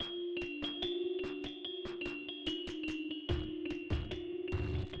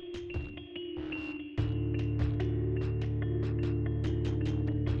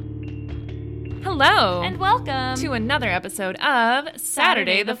Hello! And welcome to another episode of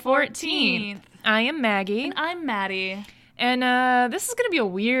Saturday the 14th. I am Maggie. And I'm Maddie. And this is going to be a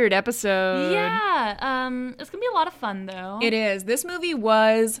weird episode. Yeah, it's going to be a lot of fun, though. It is. This movie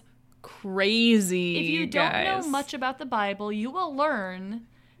was crazy, If you don't know much about the Bible, you will learn,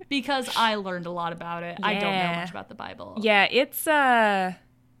 because I learned a lot about it. Yeah. I don't know much about the Bible. Yeah, it's wild.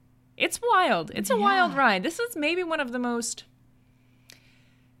 It's a wild ride. This is maybe one of the most...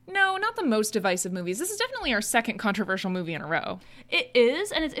 No, not the most divisive movies. This is definitely our second controversial movie in a row. It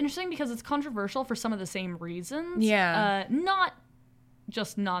is, and it's interesting because it's controversial for some of the same reasons. Yeah. Not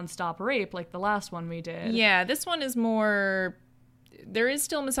just nonstop rape like the last one we did. Yeah, this one is more... There is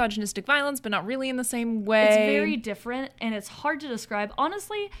still misogynistic violence, but not really in the same way. It's very different, and it's hard to describe.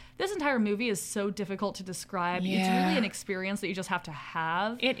 Honestly, this entire movie is so difficult to describe. Yeah. It's really an experience that you just have to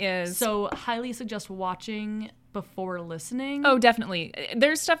have. It is. So, highly suggest watching before listening. Oh, definitely.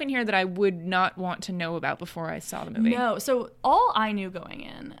 There's stuff in here that I would not want to know about before I saw the movie. No, so all I knew going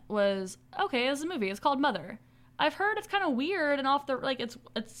in was, okay, it's a movie. It's called Mother. I've heard it's kind of weird and off the, like, it's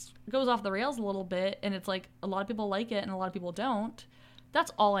goes off the rails a little bit, and it's like a lot of people like it and a lot of people don't.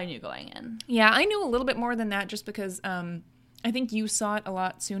 That's all I knew going in. Yeah, I knew a little bit more than that just because I think you saw it a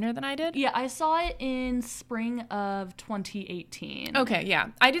lot sooner than I did. Yeah, I saw it in spring of 2018. Okay, yeah.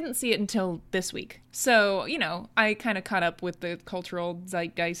 I didn't see it until this week. So, you know, I kind of caught up with the cultural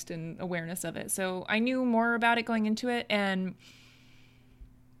zeitgeist and awareness of it. So I knew more about it going into it, and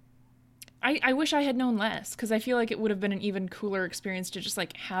I wish I had known less, because I feel like it would have been an even cooler experience to just,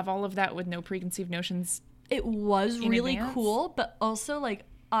 like, have all of that with no preconceived notions. It was really advance. cool, but also, like,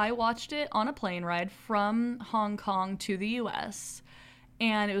 I watched it on a plane ride from Hong Kong to the U.S.,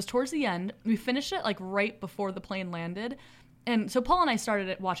 and it was towards the end. We finished it, like, right before the plane landed, and so Paul and I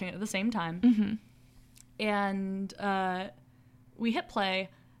started watching it at the same time, and we hit play,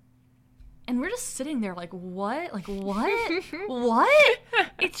 and we're just sitting there like, what? Like, what? What?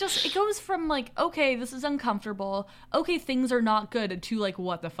 It goes from, like, okay, this is uncomfortable. Okay, things are not good, to, like,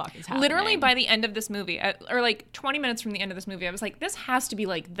 what the fuck is happening? Literally by the end of this movie, or like 20 minutes from the end of this movie, I was like, this has to be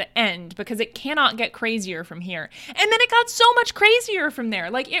like the end, because it cannot get crazier from here. And then it got so much crazier from there.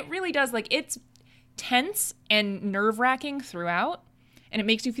 Like, it really does. Like, it's tense and nerve-wracking throughout, and it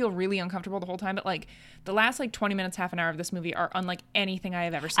makes you feel really uncomfortable the whole time. But, like, the last, like, 20 minutes, half an hour of this movie are unlike anything I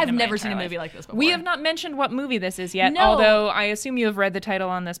have ever seen. I've never seen a movie like this before. We have not mentioned what movie this is yet, No. although I assume you have read the title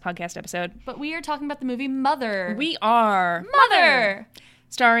on this podcast episode. But we are talking about the movie Mother. We are Mother!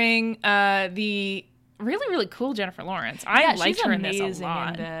 Starring the really, really cool Jennifer Lawrence. I liked her in this a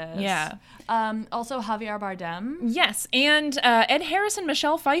lot. Yeah. Also Javier Bardem. Yes, and Ed Harris and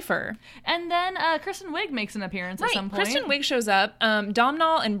Michelle Pfeiffer. And then Kristen Wiig makes an appearance at some point. Kristen Wiig shows up.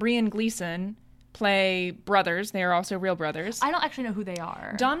 Domhnall and Brian Gleeson play brothers. They are also real brothers. I don't actually know who they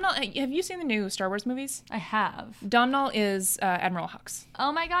are. Domhnall, have you seen the new Star Wars movies? I have. Domhnall is Admiral Hux.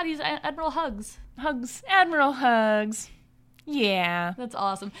 Oh my god, he's Admiral Hugs. Admiral Hugs. Yeah. That's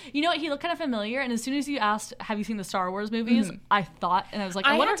awesome. You know what? He looked kind of familiar, and as soon as you asked, have you seen the Star Wars movies, I thought, and I was like,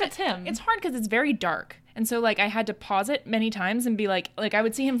 I wonder if it's him. It's hard because it's very dark. And so, like, I had to pause it many times and be like I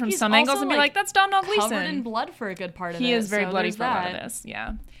would see him from He's some also, angles and be like, that's Domhnall Gleeson. Covered in blood for a good part of it. He is very so bloody there's for a lot of this.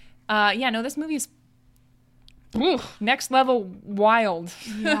 Yeah. No, this movie is next level wild.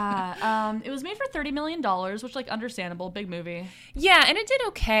 Yeah. It was made for $30 million, which, like, understandable. Big movie. Yeah, and it did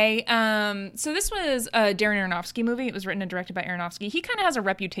okay. So this was a Darren Aronofsky movie. It was written and directed by Aronofsky. He kind of has a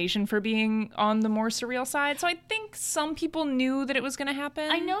reputation for being on the more surreal side, so I think some people knew that it was going to happen.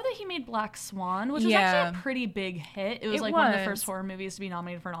 I know that he made Black Swan, which was actually a pretty big hit. It was one of the first horror movies to be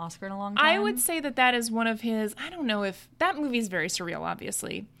nominated for an Oscar in a long time. I would say that is one of his... I don't know if... That movie is very surreal,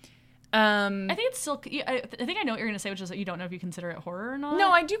 obviously. I think it's still... I think I know what you're going to say, which is that you don't know if you consider it horror or not. No,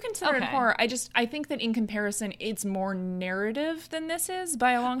 I do consider it horror. I think that in comparison, it's more narrative than this is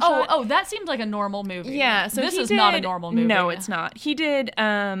by a long shot. Oh, that seems like a normal movie. Yeah, so this is not a normal movie. No, it's not. He did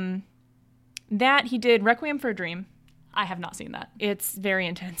he did Requiem for a Dream. I have not seen that. It's very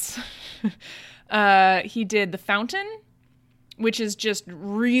intense. He did The Fountain, which is just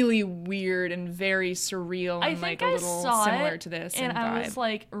really weird and very surreal and like a little similar to this. And I was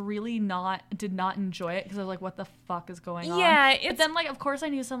like, really did not enjoy it because I was like, what the fuck is going on? Yeah. But then, like, of course I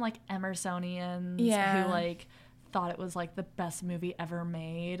knew some like Emersonians who like thought it was like the best movie ever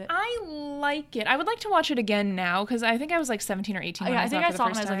made. I like it. I would like to watch it again now because I think I was like 17 or 18 when I saw it for the first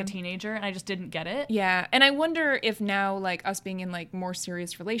time. I was like a teenager and I just didn't get it. Yeah. And I wonder if now, like, us being in like more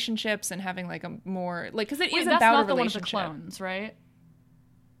serious relationships and having like a more like, because it is about a relationship. That's not the one with the clones, right?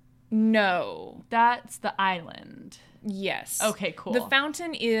 No. That's the island. Yes. Okay, cool. The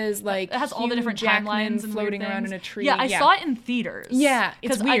fountain is like it has all the different Jackman timelines and floating weird around things. in a tree. Yeah, I saw it in theaters. Yeah,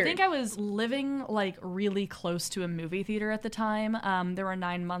 it's because weird. I think I was living like really close to a movie theater at the time. There were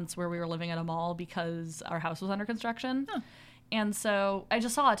 9 months where we were living at a mall because our house was under construction. Huh. And so I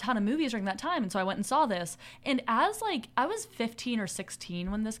just saw a ton of movies during that time, and so I went and saw this. And as like I was 15 or 16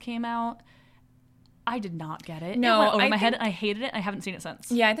 when this came out, I did not get it. No, it went over my head, and I hated it. And I haven't seen it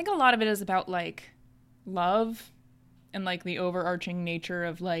since. Yeah, I think a lot of it is about like love and like the overarching nature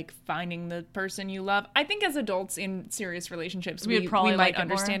of like finding the person you love. I think as adults in serious relationships, we might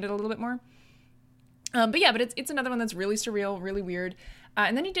understand it a little bit more. But it's another one that's really surreal, really weird.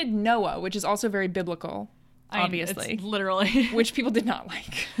 And then he did Noah, which is also very biblical, obviously. It's literally. Which people did not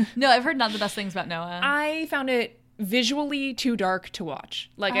like. No, I've heard not the best things about Noah. I found it visually too dark to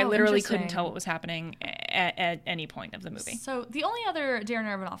watch. Like, I literally couldn't tell what was happening at any point of the movie. So the only other Darren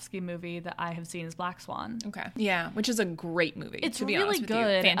Aronofsky movie that I have seen is Black Swan. Okay. Yeah, which is a great movie. It's to be really honest with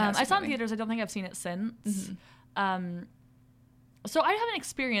good. You. Fantastic I saw it in movie. theaters. I don't think I've seen it since. Mm-hmm. So I haven't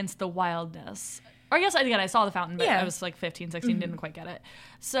experienced the wildness. Or I guess, again, I saw The Fountain, but I was like 15, 16, didn't quite get it.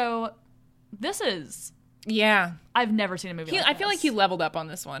 So this is... Yeah. I've never seen a movie like I feel like he leveled up on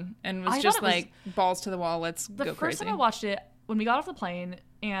this one and was just like, balls to the wall, let's go crazy. The first time I watched it, when we got off the plane,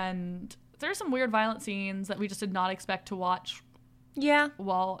 and there's some weird violent scenes that we just did not expect to watch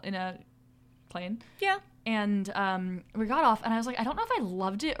while in a plane. Yeah. And we got off, and I was like, I don't know if I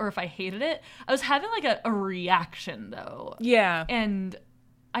loved it or if I hated it. I was having like a reaction, though. Yeah. And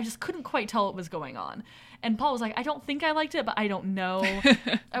I just couldn't quite tell what was going on. And Paul was like, I don't think I liked it, but I don't know.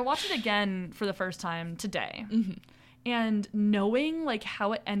 I watched it again for the first time today. Mm-hmm. And knowing like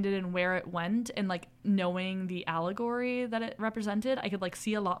how it ended and where it went, and like knowing the allegory that it represented, I could like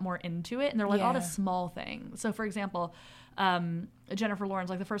see a lot more into it. And there were like all the small things. So for example, Jennifer Lawrence,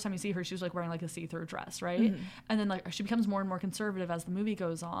 like the first time you see her, she was like wearing like a see-through dress, right? Mm-hmm. And then like she becomes more and more conservative as the movie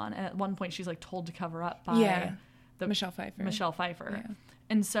goes on. And at one point she's like told to cover up by Michelle Pfeiffer. Yeah.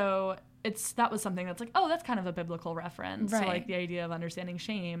 And so that was something that's like, oh, that's kind of a biblical reference. Right. So like the idea of understanding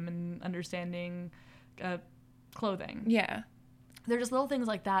shame and understanding clothing. Yeah. They're just little things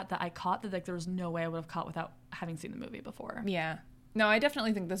like that I caught that like there was no way I would have caught without having seen the movie before. Yeah. No, I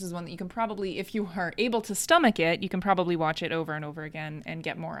definitely think this is one that you can probably, if you are able to stomach it, you can probably watch it over and over again and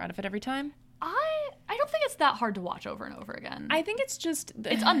get more out of it every time. I don't think it's that hard to watch over and over again. I think it's just...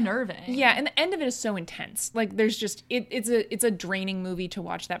 It's unnerving. Yeah, and the end of it is so intense. Like, there's just... It's a draining movie to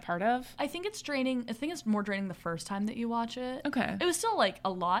watch that part of. I think it's draining. I think it's more draining the first time that you watch it. Okay. It was still, like, a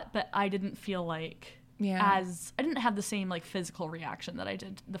lot, but I didn't feel like... I didn't have the same, like, physical reaction that I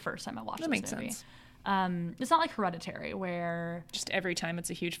did the first time I watched this movie. That makes sense. It's not like Hereditary, where... Just every time it's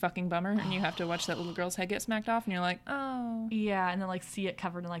a huge fucking bummer, and you have to watch that little girl's head get smacked off, and you're like, oh. Yeah, and then, like, see it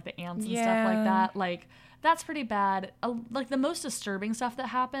covered in, like, the ants and stuff like that. Like, that's pretty bad. Like, the most disturbing stuff that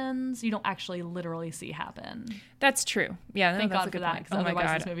happens, you don't actually literally see happen. That's true. Yeah, Thank that's God a good for that, point. because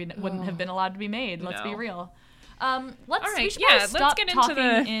otherwise this movie wouldn't have been allowed to be made. Let's be real. We should stop get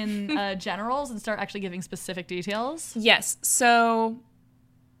talking in generals and start actually giving specific details. Yes. So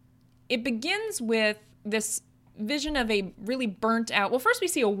it begins with this vision of a really burnt out... Well, first we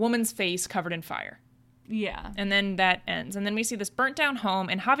see a woman's face covered in fire. Yeah. And then that ends. And then we see this burnt down home,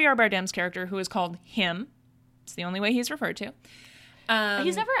 and Javier Bardem's character, who is called him. It's the only way he's referred to.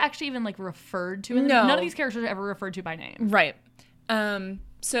 He's never actually even, like, referred to. None of these characters are ever referred to by name. Right.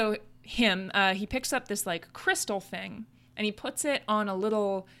 So him, he picks up this, like, crystal thing, and he puts it on a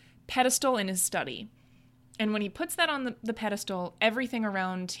little pedestal in his study. And when he puts that on the pedestal, everything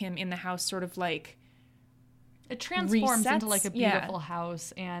around him in the house sort of, like... It transforms into, like, a beautiful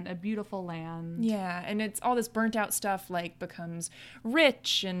house and a beautiful land. Yeah, and it's all this burnt out stuff, like, becomes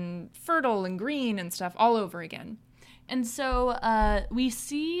rich and fertile and green and stuff all over again. And so we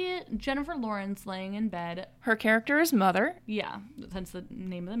see Jennifer Lawrence laying in bed. Her character is Mother. Yeah, that's the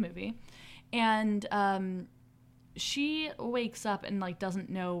name of the movie. And she wakes up and, like, doesn't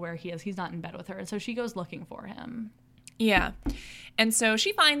know where he is. He's not in bed with her. And so she goes looking for him. Yeah. And so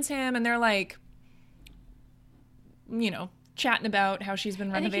she finds him, and they're, like... chatting about how she's been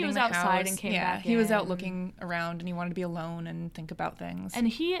renovating the house. I think he was outside and came back he was out looking around, and he wanted to be alone and think about things. And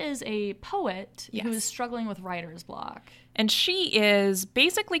he is a poet who is struggling with writer's block. And she is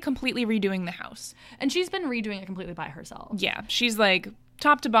basically completely redoing the house. And she's been redoing it completely by herself. Yeah. She's like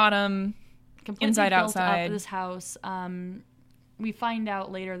top to bottom, completely inside, built outside. Up this house. We find out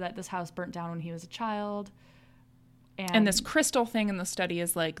later that this house burnt down when he was a child. And this crystal thing in the study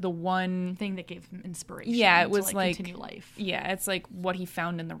is like the one thing that gave him inspiration. Yeah, it was to continue life. Yeah, it's like what he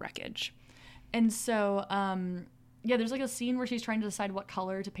found in the wreckage. And so Yeah, there's like a scene where she's trying to decide what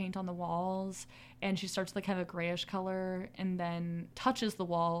color to paint on the walls, and she starts with like kind of a grayish color and then touches the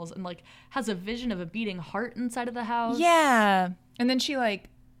walls and like has a vision of a beating heart inside of the house. Yeah. And then she like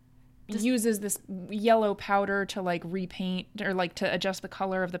uses this yellow powder to like repaint or like to adjust the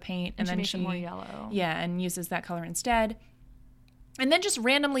color of the paint, and then makes it more yellow. Yeah, and uses that color instead. And then just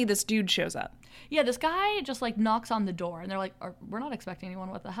randomly this dude shows up. Yeah, this guy just like knocks on the door, and they're like, we're not expecting anyone,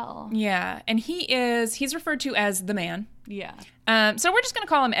 what the hell? Yeah, and he's referred to as the man. Yeah. So we're just going to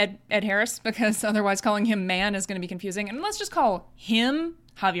call him Ed Harris, because otherwise calling him man is going to be confusing. And let's just call him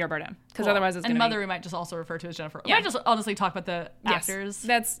Javier Bardem, because otherwise it's going to be... And Mother we might just also refer to as Jennifer. Yeah. We might just honestly talk about the actors.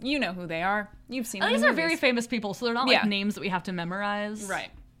 That's, you know who they are. You've seen them. These are very famous people, so they're not like names that we have to memorize. Right.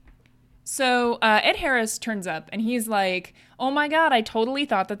 So Ed Harris turns up, and he's like, oh my god, I totally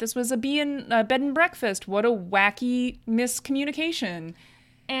thought that this was a bed and breakfast. What a wacky miscommunication.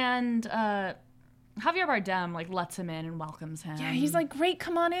 And Javier Bardem like lets him in and welcomes him. Yeah, he's like, great,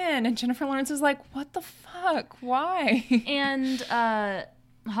 come on in. And Jennifer Lawrence is like, what the fuck? Why? And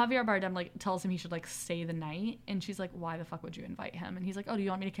Javier Bardem like tells him he should like stay the night, and she's like, why the fuck would you invite him? And he's like, oh, do you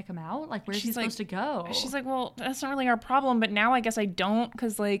want me to kick him out? Like, where's he supposed to go? She's like, well, that's not really our problem, but now I guess I don't,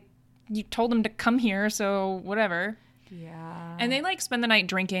 because like you told him to come here, so whatever. Yeah. And they like spend the night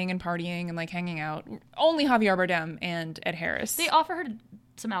drinking and partying and like hanging out. Only Javier Bardem and Ed Harris. They offer her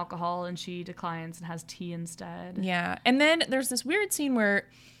some alcohol, and she declines and has tea instead. Yeah. And then there's this weird scene where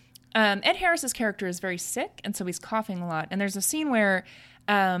Ed Harris's character is very sick, and so he's coughing a lot. And there's a scene where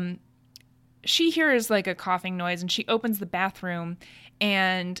she hears like a coughing noise, and she opens the bathroom,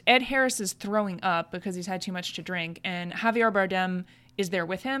 and Ed Harris is throwing up because he's had too much to drink, and Javier Bardem is there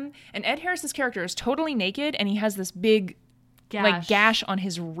with him. And Ed Harris's character is totally naked, and he has this big gash on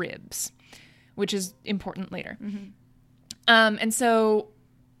his ribs, which is important later. Mm-hmm. And so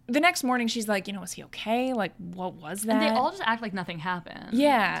the next morning she's like, is he okay? Like, what was that? And they all just act like nothing happened.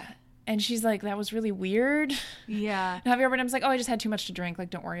 Yeah. And she's like, that was really weird. Yeah. And Javier Bardem's like, oh, I just had too much to drink. Like,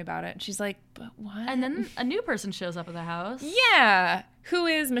 don't worry about it. And she's like, but what? And then a new person shows up at the house. Yeah. Who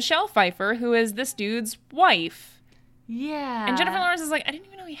is Michelle Pfeiffer, who is this dude's wife. Yeah. And Jennifer Lawrence is like, I didn't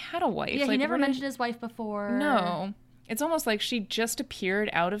even know he had a wife. Yeah, like, he never mentioned his wife before. No. It's almost like she just appeared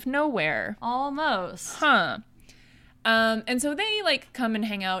out of nowhere. Almost. Huh. And so they like come and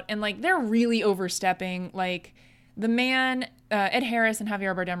hang out, and like they're really overstepping. Like the man, Ed Harris and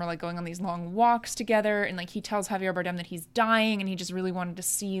Javier Bardem are like going on these long walks together, and like he tells Javier Bardem that he's dying, and he just really wanted to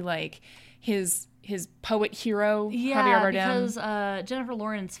see like his poet hero, Javier Bardem. Because Jennifer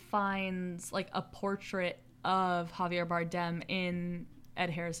Lawrence finds like a portrait of Javier Bardem in Ed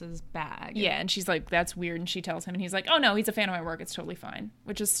Harris's bag. Yeah, and she's like, that's weird, and she tells him, and he's like, oh no, he's a fan of my work, it's totally fine.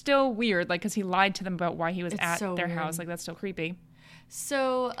 Which is still weird, like, because he lied to them about why he was at their house. Like, that's still creepy.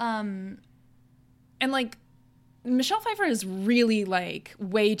 So, and like, Michelle Pfeiffer is really like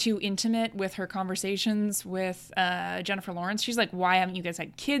way too intimate with her conversations with Jennifer Lawrence. She's like, why haven't you guys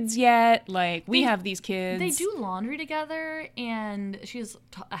had kids yet? Like, we have these kids. They do laundry together, and she's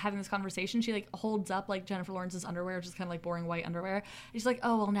having this conversation. She like holds up like Jennifer Lawrence's underwear, which is kind of like boring white underwear. And she's like,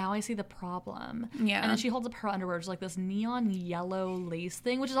 oh, well, now I see the problem. Yeah. And then she holds up her underwear, which is like this neon yellow lace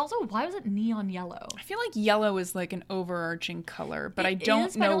thing, which is also, why was it neon yellow? I feel like yellow is like an overarching color, but I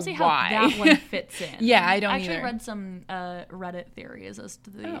don't know see why. How that one fits in. Yeah, I don't actually either. read some Reddit theories as to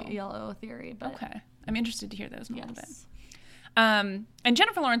the yellow theory. But okay. I'm interested to hear those in a little bit. And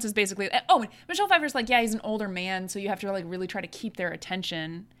Jennifer Lawrence is basically, Michelle Pfeiffer's like, yeah, he's an older man, so you have to like really try to keep their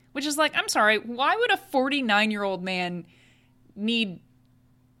attention, which is like, I'm sorry, why would a 49-year-old man need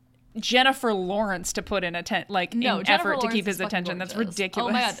Jennifer Lawrence to put in effort to keep his attention? Gorgeous. That's ridiculous.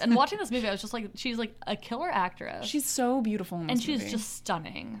 Oh my god! And watching this movie, I was just like, she's like a killer actress. She's so beautiful in this movie. And she's just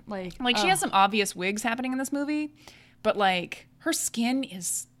stunning. Like she has some obvious wigs happening in this movie, but like her skin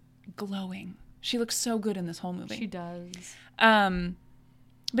is glowing. She looks so good in this whole movie. She does.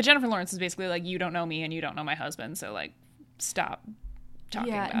 But Jennifer Lawrence is basically like, you don't know me and you don't know my husband, so like stop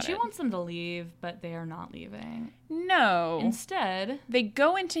talking about it. Yeah, and she wants them to leave, but they are not leaving. No. Instead, they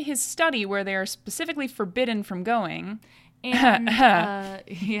go into his study where they are specifically forbidden from going. And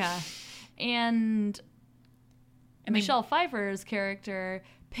and Michelle Pfeiffer's character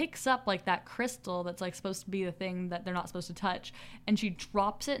picks up like that crystal that's like supposed to be the thing that they're not supposed to touch, and she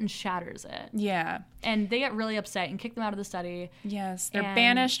drops it and shatters it. Yeah. And they get really upset and kick them out of the study. Yes, they're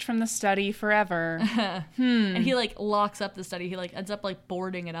banished from the study forever. And he like locks up the study. He like ends up like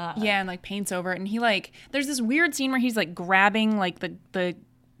boarding it up. Yeah, and like paints over it, and he like, there's this weird scene where he's like grabbing like the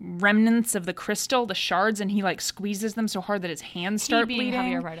remnants of the crystal, the shards, and he like squeezes them so hard that his hands start bleeding.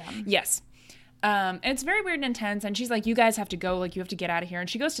 Javier Bardem. Yes. And it's very weird and intense, and she's like, you guys have to go, like, you have to get out of here. And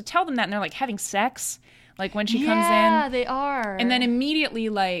she goes to tell them that, and they're like having sex, Like when she comes in. Yeah, they are. And then immediately,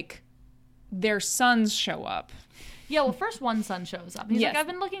 like, their sons show up. Yeah, well, first one son shows up. He's like, I've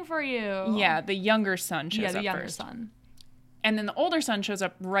been looking for you. Yeah, the younger son shows up first. Yeah, the younger son. And then the older son shows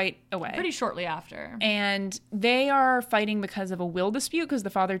up right away. Pretty shortly after. And they are fighting because of a will dispute because the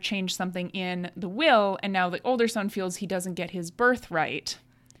father changed something in the will, and now the older son feels he doesn't get his birthright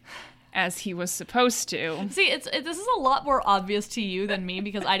as he was supposed to. See, this is a lot more obvious to you than me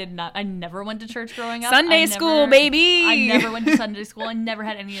because I never went to church growing up. Sunday school, baby! I never went to Sunday school. I never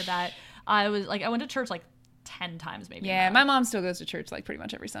had any of that. I went to church like 10 times maybe. Yeah, my mom still goes to church like pretty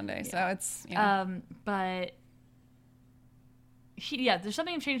much every Sunday, so it's, you know. But there's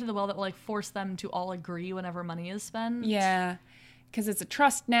something changed in the will that will like force them to all agree whenever money is spent. Yeah, because it's a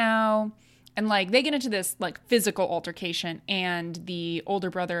trust now. And like they get into this like physical altercation, and the older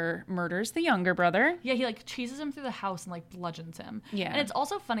brother murders the younger brother. Yeah, he like chases him through the house and like bludgeons him. Yeah. And it's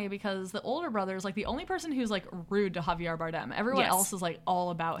also funny because the older brother is like the only person who's like rude to Javier Bardem. Everyone else is like all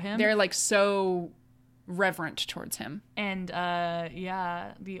about him. They're like so reverent towards him. And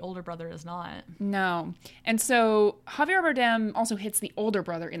the older brother is not. No. And so Javier Bardem also hits the older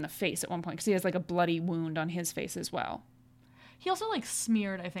brother in the face at one point because he has like a bloody wound on his face as well. He also like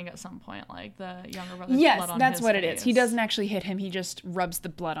smeared, I think, at some point, like the younger brother's blood on his face. Yes, that's what it is. He doesn't actually hit him. He just rubs the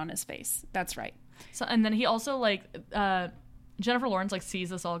blood on his face. That's right. So, and then he also like Jennifer Lawrence like sees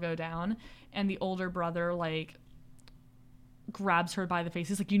this all go down, and the older brother like grabs her by the face.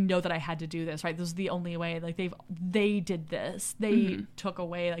 He's like, you know that I had to do this, right? This is the only way. Like they did this. They took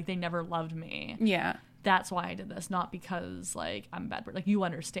away. Like they never loved me. Yeah. That's why I did this, not because like I'm a bad person. Like you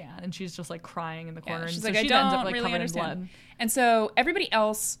understand. And she's just like crying in the corner. She's and like, so she I don't ends up like really covered understand. in blood. And so everybody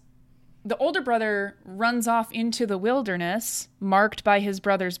else, the older brother runs off into the wilderness, marked by his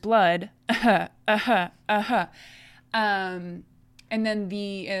brother's blood. And then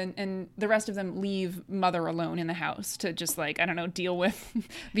the rest of them leave mother alone in the house to just like, I don't know, deal with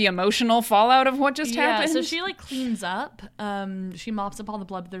the emotional fallout of what just happened. Yeah, so she like cleans up. She mops up all the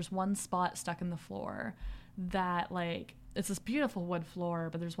blood, but there's one spot stuck in the floor that like, it's this beautiful wood floor,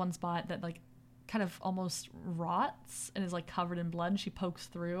 but there's one spot that like kind of almost rots and is like covered in blood. She pokes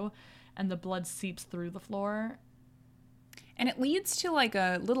through and the blood seeps through the floor. And it leads to like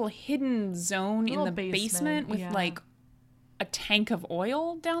a little hidden zone in the basement with like a tank of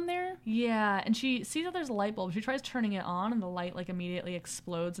oil down there. Yeah, and she sees that there's a light bulb. She tries turning it on, and the light like immediately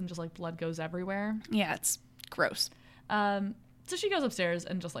explodes, and just like blood goes everywhere. Yeah, it's gross. So she goes upstairs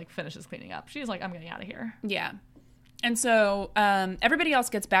and just like finishes cleaning up. She's like, I'm getting out of here. Yeah. And so everybody else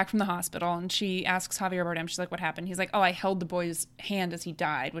gets back from the hospital, and she asks Javier Bardem, she's like, what happened? He's like, oh, I held the boy's hand as he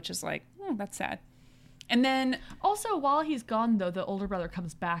died, which is like, oh, that's sad. And then also while he's gone though, the older brother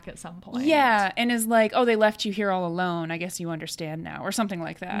comes back at some point. Yeah, and is like, "Oh, they left you here all alone. I guess you understand now," or something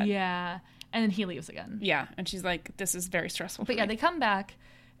like that. Yeah, and then he leaves again. Yeah, and she's like, "This is very stressful." But yeah, they come back,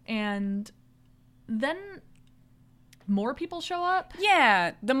 and then more people show up.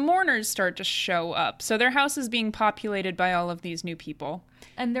 Yeah, the mourners start to show up. So their house is being populated by all of these new people.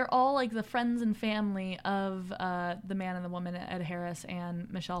 And they're all like the friends and family of the man and the woman, Ed Harris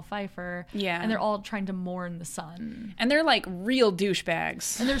and Michelle Pfeiffer. Yeah. And they're all trying to mourn the son. And they're like real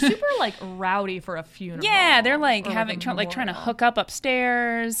douchebags. And they're super like rowdy for a funeral. Yeah, they're like trying to hook up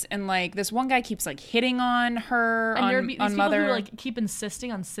upstairs, and like this one guy keeps like hitting on her and on these mother. People who like keep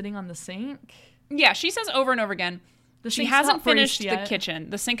insisting on sitting on the sink. Yeah, she says over and over again. She hasn't finished the kitchen.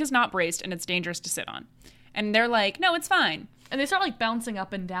 The sink is not braced, and it's dangerous to sit on. And they're like, no, it's fine. And they start like bouncing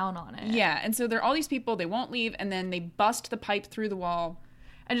up and down on it. Yeah, and so there are all these people, they won't leave, and then they bust the pipe through the wall.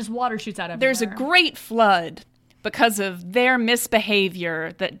 And just water shoots out everywhere. There's a great flood because of their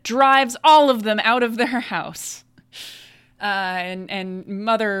misbehavior that drives all of them out of their house. And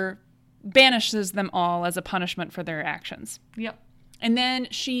Mother banishes them all as a punishment for their actions. Yep. And then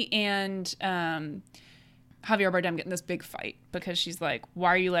she and Javier Bardem get in this big fight because she's like, why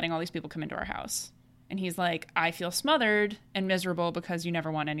are you letting all these people come into our house? And he's like, I feel smothered and miserable because you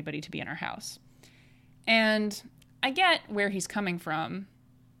never want anybody to be in our house. And I get where he's coming from,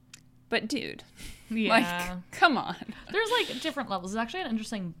 but dude, like, come on. There's like different levels. There's actually an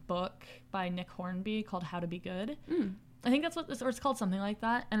interesting book by Nick Hornby called How to Be Good. I think that's or it's called something like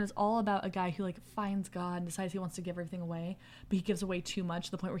that. And it's all about a guy who like finds God and decides he wants to give everything away, but he gives away too much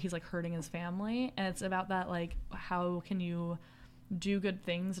to the point where he's like hurting his family. And it's about that, like, how can you do good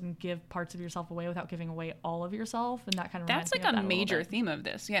things and give parts of yourself away without giving away all of yourself, and that kind of that's like a major theme of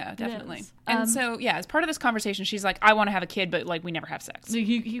this. Yeah, definitely. And so yeah, as part of this conversation, she's like, I want to have a kid, but like we never have sex.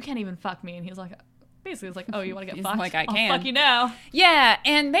 You can't even fuck me. And he's like, Basically, it's like, oh, you want to get He's fucked? like, I can. I'll fuck you now. Yeah,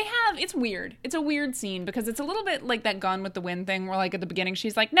 and it's weird. It's a weird scene because it's a little bit like that Gone with the Wind thing where like at the beginning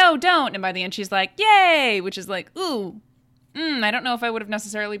she's like, no, don't. And by the end she's like, yay, which is like, ooh. I don't know if I would have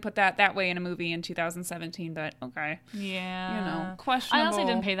necessarily put that way in a movie in 2017, but okay. Yeah. Questionable. I honestly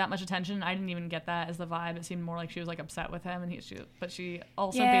didn't pay that much attention. I didn't even get that as the vibe. It seemed more like she was like upset with him, and but she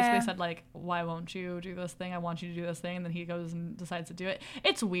also basically said like, why won't you do this thing? I want you to do this thing. And then he goes and decides to do it.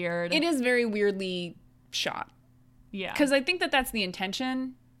 It's weird. It is very weirdly shot. Yeah. Because I think that's the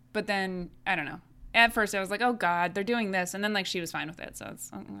intention, but then, I don't know. At first I was like, oh God, they're doing this. And then like she was fine with it. So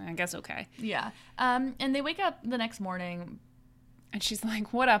it's, I guess, okay. Yeah. And they wake up the next morning. And she's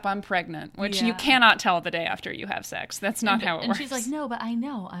like, what up? I'm pregnant. Which you cannot tell the day after you have sex. That's not how it works. And she's like, no, but I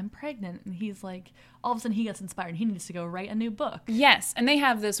know I'm pregnant. And he's like, all of a sudden he gets inspired. He needs to go write a new book. Yes. And they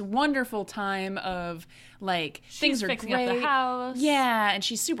have this wonderful time of like, things are fixing great. up the house. Yeah. And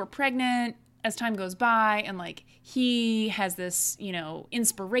she's super pregnant as time goes by. And like, he has this,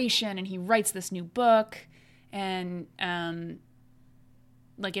 inspiration and he writes this new book. And,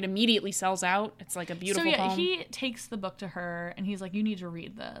 like it immediately sells out. It's like a beautiful poem. He takes the book to her and he's like, you need to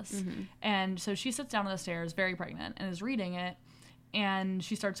read this. Mm-hmm. And so she sits down on the stairs, very pregnant, and is reading it. And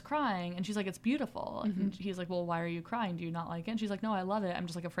she starts crying and she's like, it's beautiful. Mm-hmm. And he's like, well, why are you crying? Do you not like it? And she's like, no, I love it. I'm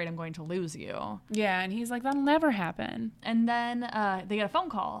just like afraid I'm going to lose you. Yeah. And he's like, that'll never happen. And then they get a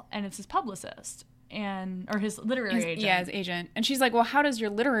phone call and it's his publicist. Or his literary agent. Yeah, his agent. And she's like, well, how does your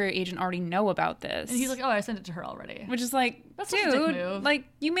literary agent already know about this? And he's like, oh, I sent it to her already. Which is like, that's dude, such a dick move. Like,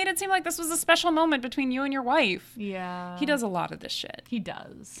 you made it seem like this was a special moment between you and your wife. Yeah. He does a lot of this shit. He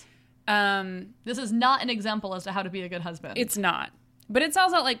does. This is not an example as to how to be a good husband. It's not. But it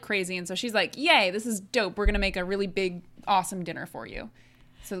sells out like crazy. And so she's like, yay, this is dope. We're going to make a really big, awesome dinner for you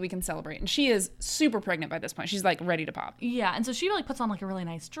so that we can celebrate. And she is super pregnant by this point. She's like ready to pop. Yeah, and so she like puts on like a really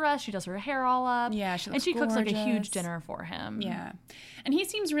nice dress. She does her hair all up. Yeah, she looks and she gorgeous. cooks like a huge dinner for him. Yeah, and he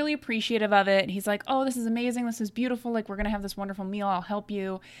seems really appreciative of it. He's like, "Oh, this is amazing. This is beautiful. Like we're gonna have this wonderful meal. I'll help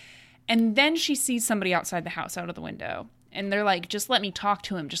you." And then she sees somebody outside the house, out of the window. And they're like, just let me talk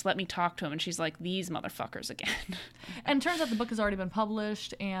to him. Just let me talk to him. And she's like, these motherfuckers again. And it turns out the book has already been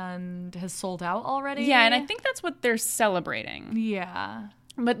published and has sold out already. Yeah, and I think that's what they're celebrating. Yeah.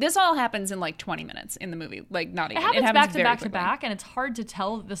 But this all happens in like 20 minutes in the movie. Like, not even. It happens back to very back quickly. to back, and it's hard to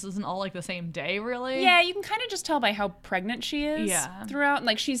tell that this isn't all like the same day, really. Yeah, you can kind of just tell by how pregnant she is throughout. And,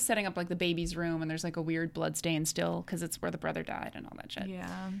 like, she's setting up like the baby's room, and there's like a weird blood stain still because it's where the brother died and all that shit.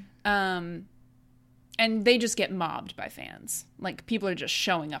 Yeah. And they just get mobbed by fans. Like, people are just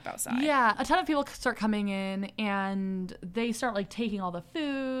showing up outside. Yeah, a ton of people start coming in, and they start, like, taking all the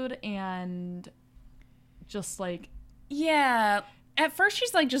food, and just, like... Yeah. At first,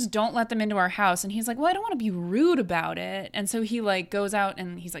 she's like, just don't let them into our house. And he's like, well, I don't want to be rude about it. And so he, like, goes out,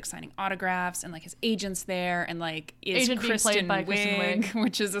 and he's, like, signing autographs, and, like, his agent's there, and, like, is Kristen Wiig,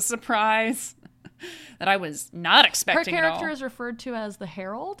 which is a surprise. That I was not expecting at all. Her character is referred to as the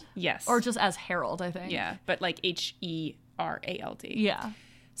Herald? Yes. Or just as Harold, I think. Yeah, but like Herald. Yeah.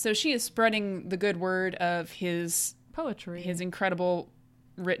 So she is spreading the good word of his... poetry. His incredible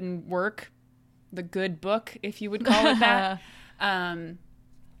written work. The good book, if you would call it that.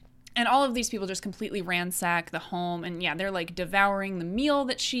 And all of these people just completely ransack the home. And yeah, they're like devouring the meal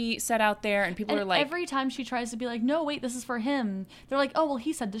that she set out there. And people are like... every time she tries to be like, no, wait, this is for him. They're like, oh, well,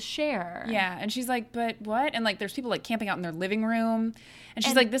 he said to share. Yeah. And she's like, but what? And like, there's people like camping out in their living room. And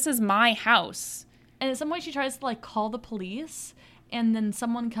she's like, this is my house. And in some way she tries to like call the police. And then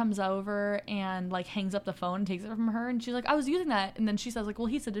someone comes over and like hangs up the phone and takes it from her. And she's like, I was using that. And then she says like, well,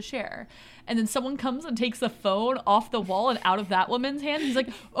 he said to share. And then someone comes and takes the phone off the wall and out of that woman's hand. He's like,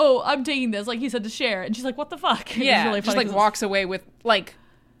 oh, I'm taking this. Like he said to share. And she's like, what the fuck? And yeah. Really just like walks away with like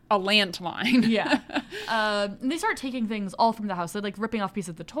a landline. Yeah. And they start taking things all from the house. They're like ripping off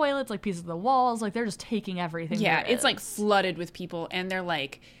pieces of the toilets, like pieces of the walls. Like they're just taking everything. Yeah. It's like flooded with people. And they're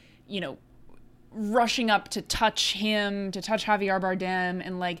like, rushing up to touch him, to touch Javier Bardem,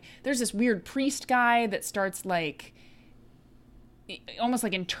 and like there's this weird priest guy that starts like almost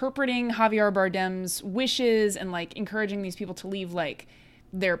like interpreting Javier Bardem's wishes and like encouraging these people to leave like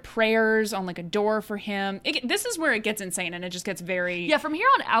their prayers on like a door for him. This is where it gets insane, and it just gets very from here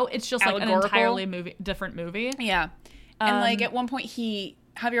on out it's just like an entirely different movie. Yeah. And like at one point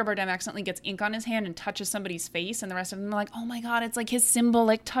Javier Bardem accidentally gets ink on his hand and touches somebody's face, and the rest of them are like, oh my god, it's like his symbol,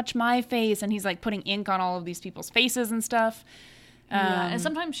 like touch my face, and he's like putting ink on all of these people's faces and stuff. And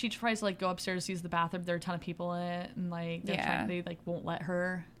sometimes she tries to like go upstairs to use the bathroom. There are a ton of people in it, and like they like won't let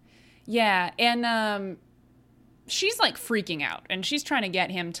her. Yeah, and she's like freaking out and she's trying to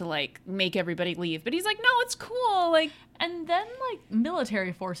get him to like make everybody leave, but he's like, no, it's cool. Like, and then like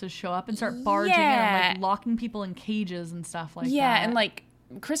military forces show up and start barging in and like locking people in cages and stuff like that. Yeah, and like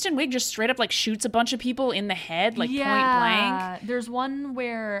Kristen Wiig just straight up like shoots a bunch of people in the head, like point blank. There's one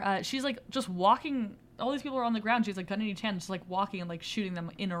where she's like just walking. All these people are on the ground. She's like gun in each hand, just like walking and like shooting them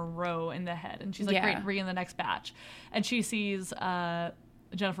in a row in the head. And she's like, great, bring in the next batch. And she sees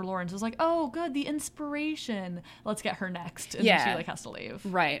Jennifer Lawrence is like, oh, good, the inspiration. Let's get her next. And then she like has to leave.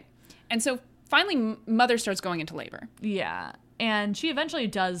 Right. And so finally, Mother starts going into labor. Yeah. And she eventually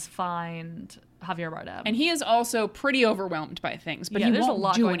does find Javier Bardem. And he is also pretty overwhelmed by things, but he there's won't a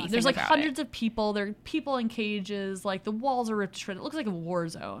lot do going anything on. There's like about hundreds it. of people. There are people in cages. Like the walls are ripped to shreds. It looks like a war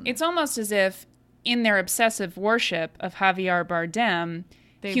zone. It's almost as if in their obsessive worship of Javier Bardem,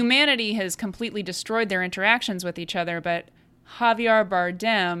 humanity has completely destroyed their interactions with each other, but Javier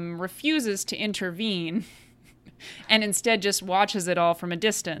Bardem refuses to intervene and instead just watches it all from a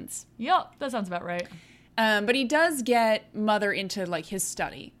distance. Yep, that sounds about right. But he does get Mother into like his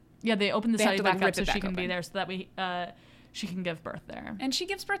study. Yeah, they open the study to, back like, up so rip it she back can be open. there so that she can give birth there. And she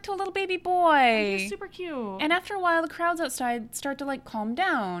gives birth to a little baby boy. And he's super cute. And after a while, the crowds outside start to like calm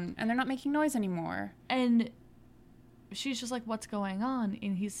down and they're not making noise anymore. And she's just like, what's going on?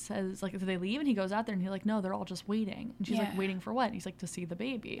 And he says, like, do they leave? And he goes out there and he's like, no, they're all just waiting. And she's like, waiting for what? And he's like, to see the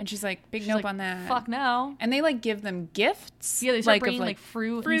baby. And she's like, big she's nope like, on that. Fuck no. And they like give them gifts. Yeah, they start like, bringing like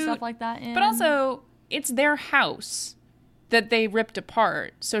fruit and stuff like that in. But also, it's their house that they ripped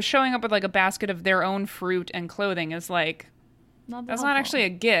apart. So showing up with like a basket of their own fruit and clothing is like, that's not actually a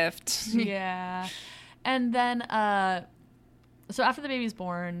gift. Yeah. And then, so after the baby's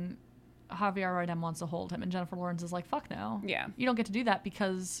born, Javier Bardem wants to hold him, and Jennifer Lawrence is like, fuck no. Yeah. You don't get to do that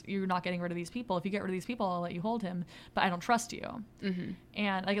because you're not getting rid of these people. If you get rid of these people, I'll let you hold him, but I don't trust you. Mm-hmm.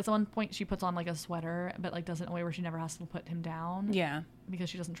 And I guess at one point she puts on like a sweater, but like does it in a way where she never has to put him down. Yeah. Because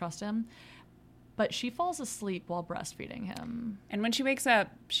she doesn't trust him. But she falls asleep while breastfeeding him. And when she wakes up,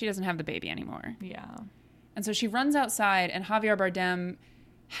 she doesn't have the baby anymore. Yeah. And so she runs outside, and Javier Bardem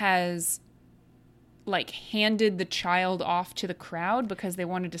has like handed the child off to the crowd because they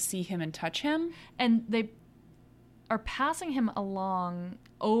wanted to see him and touch him. And they are passing him along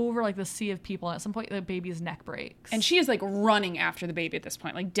over like the sea of people. And at some point, the baby's neck breaks. And she is like running after the baby at this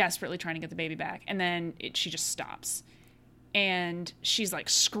point, like desperately trying to get the baby back. And then she just stops. And she's like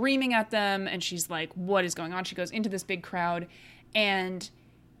screaming at them. And she's like, what is going on? She goes into this big crowd. And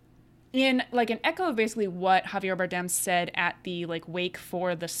in like an echo of basically what Javier Bardem said at the like wake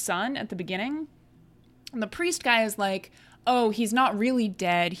for the son at the beginning, and the priest guy is like, oh, he's not really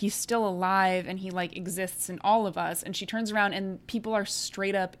dead. He's still alive and he like exists in all of us. And she turns around and people are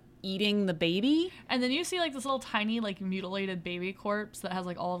straight up eating the baby. And then you see like this little tiny like mutilated baby corpse that has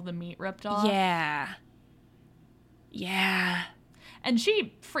like all of the meat ripped off. Yeah. Yeah. And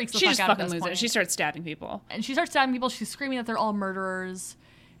she freaks the she fuck just out fucking at this loses point. it. She starts stabbing people. And she starts stabbing people. She's screaming that they're all murderers.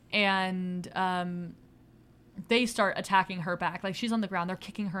 And they start attacking her back. Like, she's on the ground. They're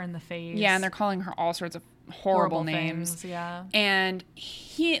kicking her in the face. Yeah, and they're calling her all sorts of horrible names. Things, yeah. And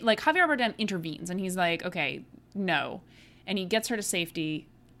he, like, Javier Bardem intervenes, and he's like, okay, no. And he gets her to safety,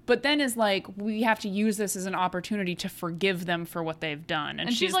 but then is like, we have to use this as an opportunity to forgive them for what they've done.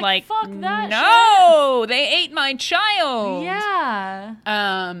 And she's like, fuck that no, they ate my child. Yeah.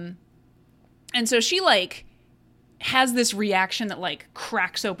 And so she, like, has this reaction that, like,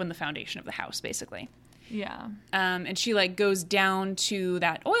 cracks open the foundation of the house, basically. Yeah. And she, like, goes down to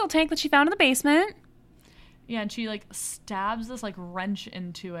that oil tank that she found in the basement. Yeah, and she, like, stabs this, like, wrench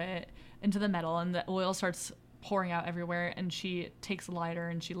into the metal, and the oil starts pouring out everywhere, and she takes a lighter,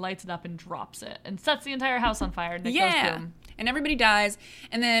 and she lights it up and drops it, and sets the entire house on fire, and it goes boom. And everybody dies,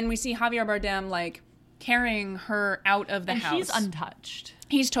 and then we see Javier Bardem, like, carrying her out of the house. And he's untouched.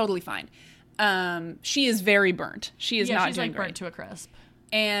 He's totally fine. She is very burnt. She is not she's, doing like, great. burnt to a crisp.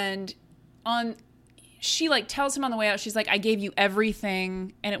 And she, like, tells him on the way out, she's like, I gave you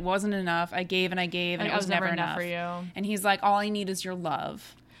everything, and it wasn't enough. I gave, and it was never enough for you. And he's like, all I need is your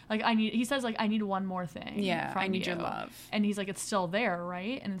love. Like, he says, like, I need one more thing. Yeah, from I need you. your love. And he's like, it's still there,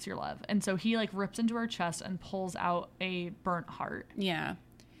 right? And it's your love. And so he, like, rips into her chest and pulls out a burnt heart. Yeah.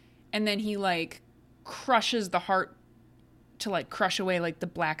 And then he, like, crushes the heart to, like, crush away, like, the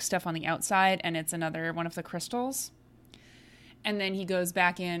black stuff on the outside, and it's another one of the crystals. And then he goes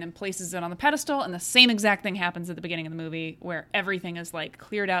back in and places it on the pedestal, and the same exact thing happens at the beginning of the movie, where everything is, like,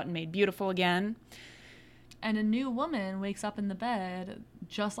 cleared out and made beautiful again. And a new woman wakes up in the bed,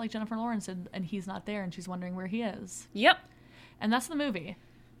 just like Jennifer Lawrence did, and he's not there, and she's wondering where he is. Yep. And that's the movie.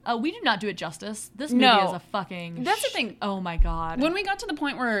 We do not do it justice. This movie No. is a fucking... That's the thing. Oh my God. When we got to the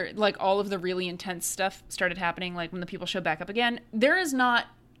point where, like, all of the really intense stuff started happening, like, when the people showed back up again, there is not...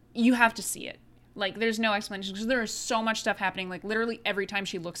 You have to see it. Like, there's no explanation, because there is so much stuff happening. Like, literally every time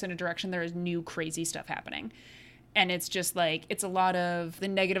she looks in a direction, there is new crazy stuff happening. And it's just, like, it's a lot of the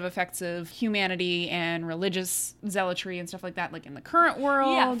negative effects of humanity and religious zealotry and stuff like that, like, in the current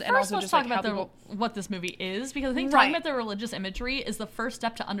world. Yeah, and first also let's just, talk like, about what this movie is, because I think Right. talking about the religious imagery is the first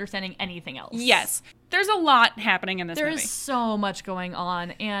step to understanding anything else. Yes. There's a lot happening in this movie. There's so much going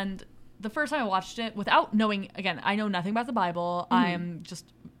on, and the first time I watched it, without knowing, again, I know nothing about the Bible. I am just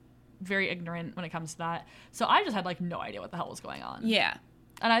very ignorant when it comes to that. So I just had, like, no idea what the hell was going on. Yeah.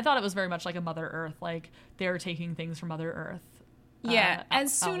 And I thought it was very much like a Mother Earth, like they're taking things from Mother Earth. Yeah,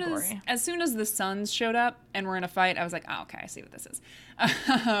 as soon allegory. as the sons showed up and were in a fight, I was like, oh, okay, I see what this is.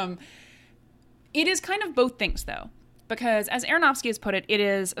 It is kind of both things, though, because as Aronofsky has put it, it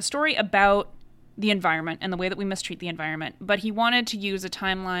is a story about the environment and the way that we mistreat the environment, but he wanted to use a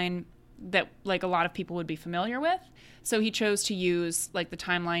timeline that, like, a lot of people would be familiar with, so he chose to use, like, the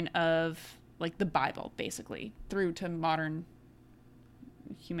timeline of, like, the Bible, basically, through to modern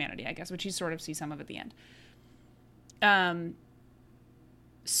humanity, I guess, which you sort of see some of at the end.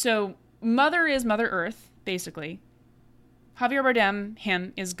 So Mother is Mother Earth, basically. Javier Bardem,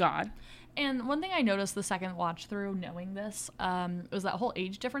 him, is God. And one thing I noticed the second watch through, knowing this, was that whole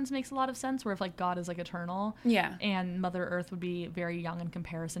age difference makes a lot of sense, where if, like, God is, like, eternal. Yeah. And Mother Earth would be very young in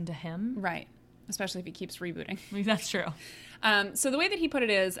comparison to him. Right. Especially if he keeps rebooting. I mean, that's true. So the way that he put it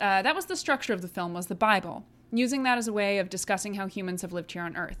is, that was the structure of the film, was the Bible, using that as a way of discussing how humans have lived here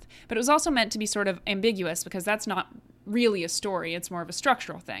on Earth. But it was also meant to be sort of ambiguous, because that's not really a story. It's more of a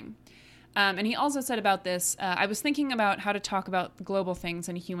structural thing. And he also said about this, I was thinking about how to talk about global things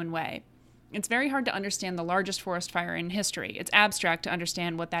in a human way. It's very hard to understand the largest forest fire in history. It's abstract to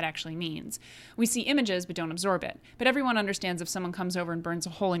understand what that actually means. We see images but don't absorb it. But everyone understands if someone comes over and burns a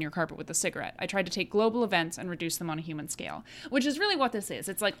hole in your carpet with a cigarette. I tried to take global events and reduce them on a human scale, which is really what this is.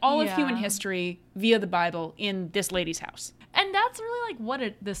 It's like all of human history via the Bible in this lady's house. And that's really, like, what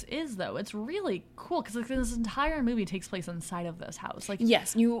this is, though. It's really cool, because, like, this entire movie takes place inside of this house. Like,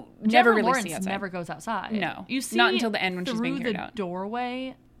 Yes, you never Jennifer really Lawrence see outside. never goes outside. No, you see not until the end when she's being carried through out. the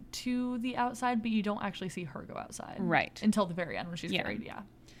doorway to the outside, but you don't actually see her go outside. Right. Until the very end when she's carried,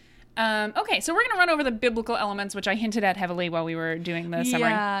 Okay, so we're going to run over the biblical elements, which I hinted at heavily while we were doing the summary.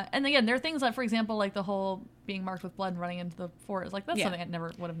 Yeah, and again, there are things like, for example, like the whole being marked with blood and running into the forest. Like, that's something I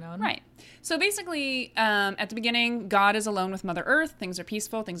never would have known. Right. So basically, at the beginning, God is alone with Mother Earth. Things are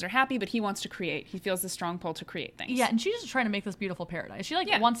peaceful. Things are happy, but he wants to create. He feels the strong pull to create things. Yeah, and she's just trying to make this beautiful paradise. She, like,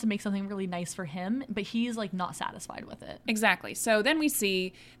 wants to make something really nice for him, but he's, like, not satisfied with it. Exactly. So then we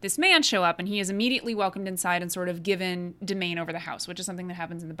see this man show up, and he is immediately welcomed inside and sort of given domain over the house, which is something that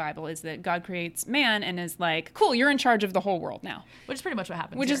happens in the Bible, is that God creates man and is like, cool, you're in charge of the whole world now. Which is pretty much what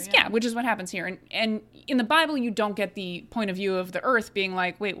happens Which is what happens here. And in the Bible, you don't get the point of view of the earth being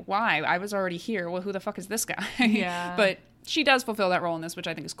like, wait, why? I was already here. Well, who the fuck is this guy? Yeah. But she does fulfill that role in this, which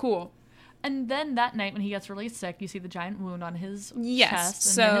I think is cool. And then that night when he gets really sick, you see the giant wound on his chest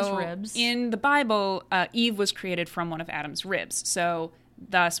so and in his ribs. In the Bible, Eve was created from one of Adam's ribs. So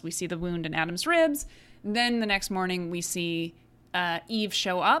thus we see the wound in Adam's ribs. Then the next morning we see Eve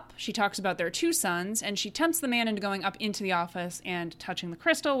show up. She talks about their two sons, and she tempts the man into going up into the office and touching the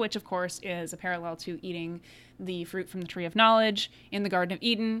crystal, which of course is a parallel to eating the fruit from the tree of knowledge in the Garden of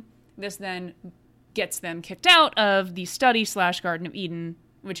Eden. This then gets them kicked out of the study/Garden of Eden,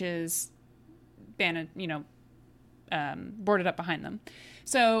 which is boarded up behind them.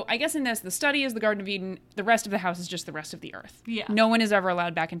 So I guess in this, the study is the Garden of Eden. The rest of the house is just the rest of the earth. Yeah. No one is ever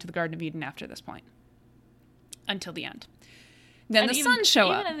allowed back into the Garden of Eden after this point. Until the end. Then the sons show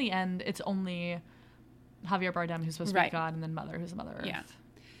up. Even in the end, it's only Javier Bardem who's supposed to be God, and then Mother who's the Mother Earth. Yeah.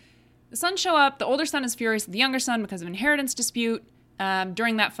 The sons show up. The older son is furious at the younger son because of inheritance dispute.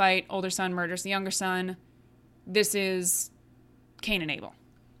 During that fight, older son murders the younger son. This is Cain and Abel.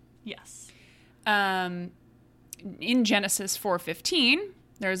 Yes. In Genesis 4:15,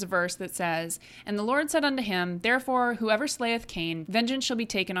 there is a verse that says, "And the Lord said unto him, Therefore whoever slayeth Cain, vengeance shall be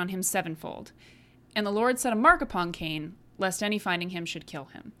taken on him sevenfold. And the Lord set a mark upon Cain, lest any finding him should kill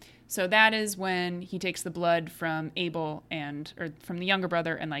him." So that is when he takes the blood from Abel or from the younger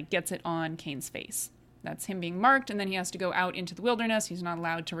brother and like gets it on Cain's face. That's him being marked, and then he has to go out into the wilderness. He's not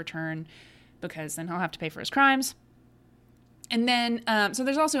allowed to return because then he'll have to pay for his crimes. And then, so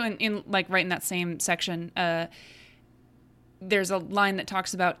there's also in like right in that same section, there's a line that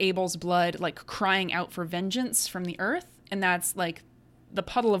talks about Abel's blood like crying out for vengeance from the earth, and that's like the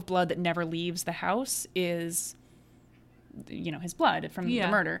puddle of blood that never leaves the house is his blood from Yeah.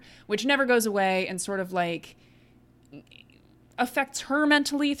 the murder, which never goes away and sort of like affects her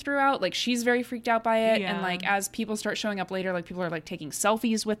mentally throughout. Like she's very freaked out by it. Yeah. And like as people start showing up later, like people are like taking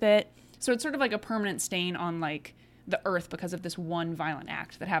selfies with it. So it's sort of like a permanent stain on like the earth because of this one violent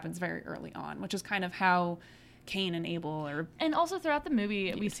act that happens very early on, which is kind of how Cain and Abel are. And also throughout the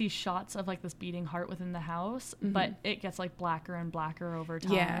movie, we see shots of like this beating heart within the house, but it gets like blacker and blacker over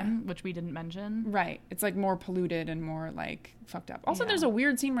time, which we didn't mention. Right. It's like more polluted and more like fucked up. Also, Yeah. there's a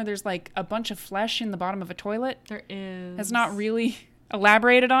weird scene where there's like a bunch of flesh in the bottom of a toilet. There is. It's not really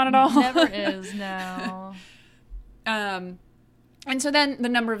elaborated on at all. Never is, no. And so then the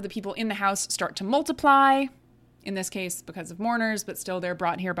number of the people in the house start to multiply, in this case because of mourners, but still they're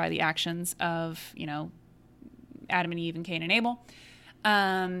brought here by the actions of, Adam and Eve and Cain and Abel.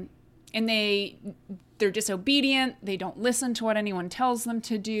 And they're disobedient. They don't listen to what anyone tells them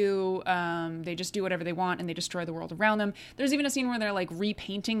to do. They just do whatever they want and they destroy the world around them. There's even a scene where they're like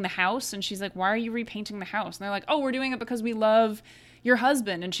repainting the house and she's like, why are you repainting the house? And they're like, oh, we're doing it because we love your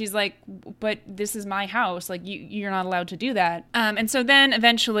husband. And she's like, but this is my house. Like you're not allowed to do that. And so then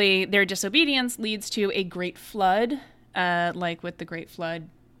eventually their disobedience leads to a great flood, like with the great flood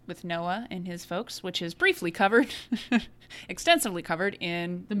with Noah and his folks, which is briefly covered, extensively covered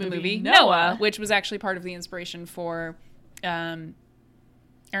in the movie Noah, which was actually part of the inspiration for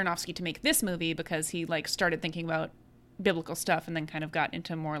Aronofsky to make this movie because he like started thinking about biblical stuff and then kind of got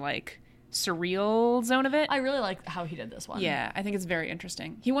into more like surreal zone of it. I really like how he did this one. Yeah, I think it's very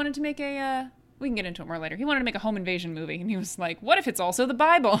interesting. He wanted to make we can get into it more later. He wanted to make a home invasion movie, and he was like, what if it's also the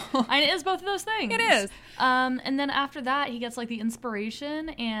Bible? And it is both of those things. It is. And then after that, he gets, like, the inspiration,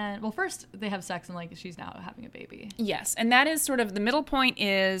 and, well, first they have sex, and, like, she's now having a baby. Yes, and that is sort of, the middle point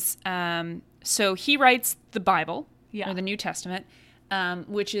is, so he writes the Bible, or the New Testament,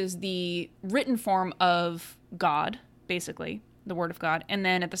 which is the written form of God, basically, the Word of God, and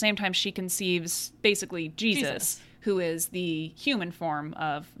then at the same time she conceives, basically, Jesus. Who is the human form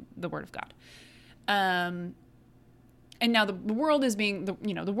of the Word of God. And now the world is being,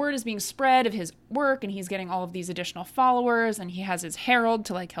 the word is being spread of his work, and he's getting all of these additional followers, and he has his herald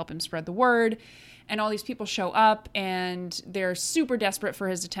to like help him spread the word. And all these people show up, and they're super desperate for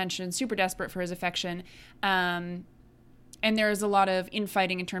his attention, super desperate for his affection. And there's a lot of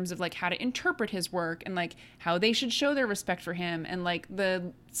infighting in terms of like how to interpret his work and like how they should show their respect for him, and like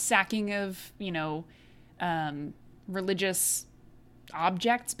the sacking of, religious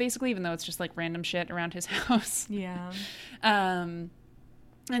objects, basically, even though it's just like random shit around his house. Yeah. And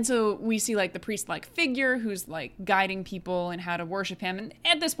so we see like the priest-like figure who's like guiding people in how to worship him. And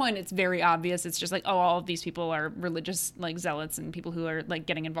at this point, it's very obvious. It's just like, oh, all of these people are religious like zealots and people who are like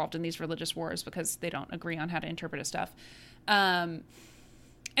getting involved in these religious wars because they don't agree on how to interpret his stuff.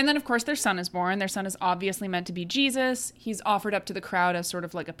 And then, of course, their son is born. Their son is obviously meant to be Jesus. He's offered up to the crowd as sort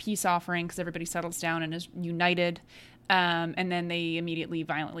of like a peace offering because everybody settles down and is united. And then they immediately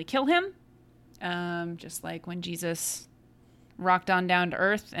violently kill him, just like when Jesus rocked on down to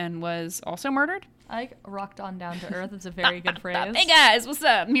earth and was also murdered. I like rocked on down to earth. It's a very good phrase. Hey, guys, what's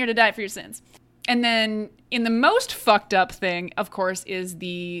up? I'm here to die for your sins. And then in the most fucked up thing, of course, is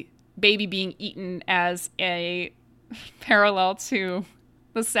the baby being eaten as a parallel to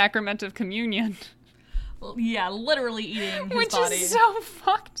the sacrament of communion. Yeah, literally eating his Which body. Is so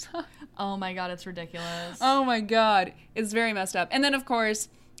fucked up. Oh my god, it's ridiculous. Oh my god. It's very messed up. And then, of course,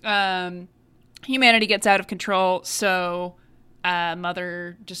 humanity gets out of control, so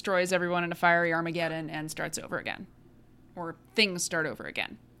Mother destroys everyone in a fiery Armageddon and starts over again. Or things start over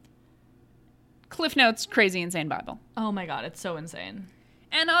again. Cliff Notes, crazy, insane Bible. Oh my god, it's so insane.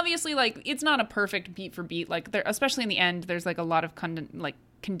 And obviously, like, it's not a perfect beat for beat. Like, there, especially in the end, there's, like, a lot of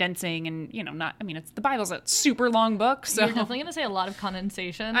condensing and, it's the Bible's a super long book, so... You're definitely going to say a lot of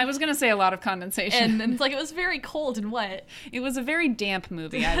condensation. I was going to say a lot of condensation. And it's like, it was very cold and wet. It was a very damp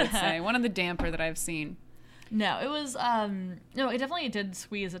movie, I would say. One of the damper that I've seen. No, it was, no, it definitely did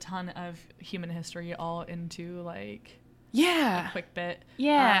squeeze a ton of human history all into, like... Yeah. A quick bit.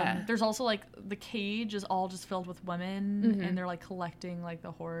 Yeah. There's also, like, the cage is all just filled with women, and they're, like, collecting, like,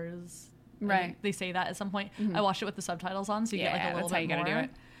 the whores. Right. They say that at some point. I watched it with the subtitles on, so you get, like, a little bit more. that's how you gotta do it.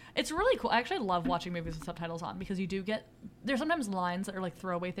 It's really cool. I actually love watching movies with subtitles on because you do get... There's sometimes lines that are, like,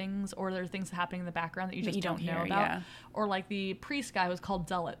 throwaway things, or there are things happening in the background that you just don't know about. Yeah. Or, like, the priest guy was called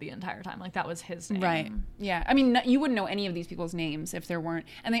Zealot the entire time. Like, that was his name. Right. Yeah. I mean, you wouldn't know any of these people's names if there weren't...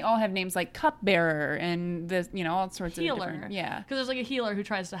 And they all have names like Cupbearer and, all sorts of different... Yeah. Because there's, like, a healer who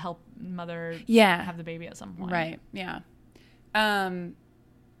tries to help Mother have the baby at some point. Right. Yeah.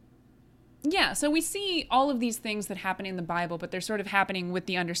 Yeah, so we see all of these things that happen in the Bible, but they're sort of happening with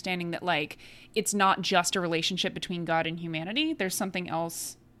the understanding that, like, it's not just a relationship between God and humanity. There's something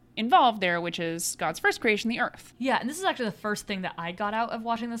else involved there, which is God's first creation, the earth. Yeah, and this is actually the first thing that I got out of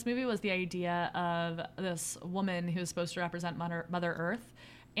watching this movie was the idea of this woman who's supposed to represent Mother Earth,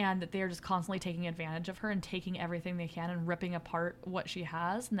 and that they are just constantly taking advantage of her and taking everything they can and ripping apart what she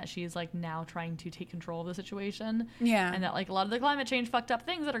has, and that she's like now trying to take control of the situation. Yeah. And that like a lot of the climate change fucked up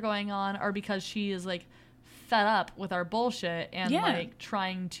things that are going on are because she is like fed up with our bullshit and like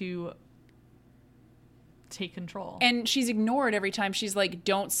trying to take control. And she's ignored every time. She's like,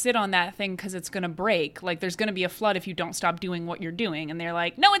 don't sit on that thing because it's going to break. Like, there's going to be a flood if you don't stop doing what you're doing. And they're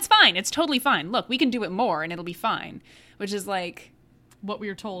like, no, it's fine. It's totally fine. Look, we can do it more and it'll be fine. Which is like... what we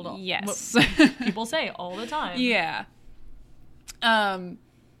were told. Yes. What people say all the time. Yeah. And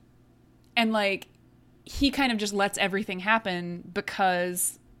like, he kind of just lets everything happen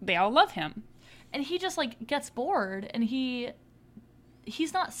because they all love him. And he just like gets bored and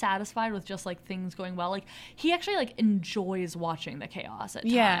he's not satisfied with just like things going well. Like he actually like enjoys watching the chaos at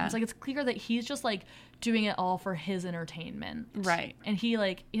times. Yeah. Like it's clear that he's just like doing it all for his entertainment. Right. And he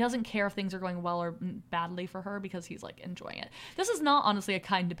doesn't care if things are going well or badly for her because he's like enjoying it. This is not honestly a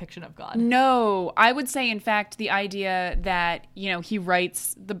kind depiction of God. No, I would say in fact the idea that, you know, he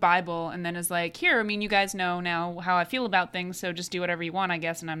writes the Bible and then is like, here, I mean, you guys know now how I feel about things, so just do whatever you want, I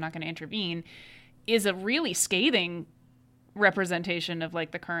guess, and I'm not going to intervene, is a really scathing representation of like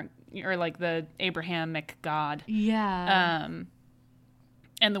the current or like the Abrahamic God. Yeah.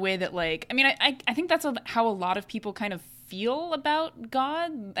 And the way that like, I mean, I think that's how a lot of people kind of feel about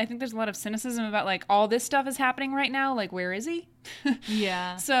God. I think there's a lot of cynicism about like all this stuff is happening right now. Like, where is he?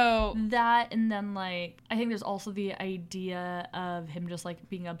 Yeah. So that, and then like, I think there's also the idea of him just like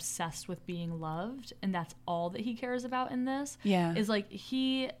being obsessed with being loved. And that's all that he cares about in this. Yeah. Is like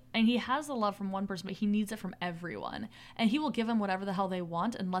he has the love from one person, but he needs it from everyone. And he will give them whatever the hell they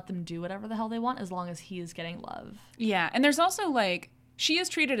want and let them do whatever the hell they want as long as he is getting love. Yeah. And there's also like, she is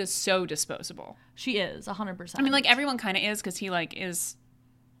treated as so disposable. She is 100%. I mean, like everyone kind of is because he like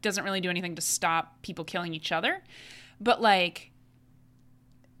doesn't really do anything to stop people killing each other. But like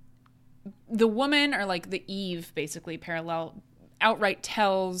the woman or like the Eve basically parallel outright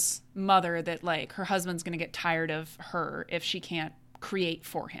tells Mother that like her husband's going to get tired of her if she can't create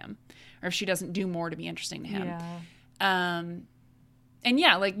for him or if she doesn't do more to be interesting to him. Yeah. And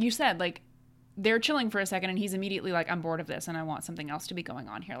yeah, like you said, like they're chilling for a second and he's immediately like, I'm bored of this and I want something else to be going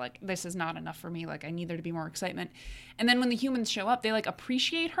on here. Like, this is not enough for me. Like, I need there to be more excitement. And then when the humans show up, they like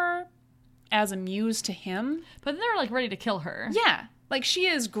appreciate her as a muse to him. But they're like ready to kill her. Yeah. Like, she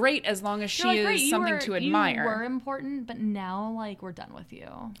is great as long as she like, is great, something to admire. You were important, but now like we're done with you.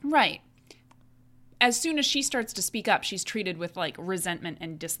 Right. As soon as she starts to speak up, she's treated with like resentment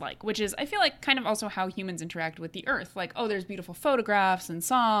and dislike, which is, I feel like, kind of also how humans interact with the earth. Like, oh, there's beautiful photographs and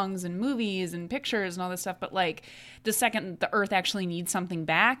songs and movies and pictures and all this stuff. But like the second the earth actually needs something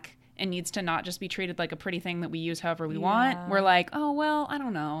back and needs to not just be treated like a pretty thing that we use however we want, we're like, oh, well, I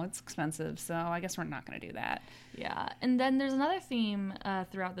don't know. It's expensive. So I guess we're not going to do that. Yeah. And then there's another theme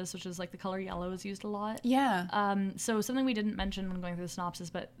throughout this, which is like the color yellow is used a lot. Yeah. So something we didn't mention when going through the synopsis,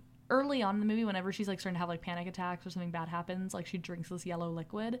 but early on in the movie, whenever she's like starting to have like panic attacks or something bad happens, like she drinks this yellow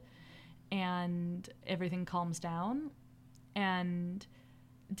liquid and everything calms down. And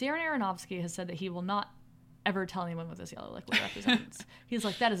Darren Aronofsky has said that he will not ever tell anyone what this yellow liquid represents. He's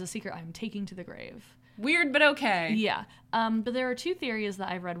like, that is a secret I'm taking to the grave. Weird, but okay. Yeah. But there are two theories that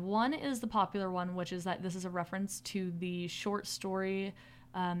I've read. One is the popular one, which is that this is a reference to the short story,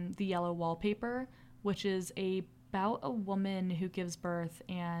 The Yellow Wallpaper, which is about a woman who gives birth,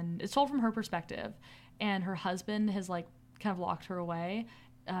 and it's told from her perspective, and her husband has like kind of locked her away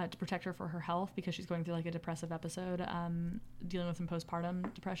to protect her for her health because she's going through like a depressive episode, dealing with some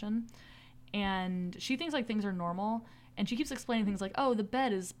postpartum depression, and she thinks like things are normal, and she keeps explaining things like, oh, the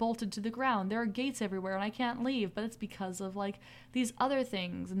bed is bolted to the ground, there are gates everywhere and I can't leave, but it's because of like these other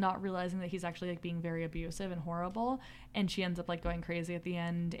things, not realizing that he's actually like being very abusive and horrible. And she ends up like going crazy at the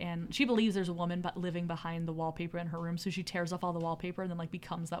end, and she believes there's a woman but living behind the wallpaper in her room, so she tears off all the wallpaper and then like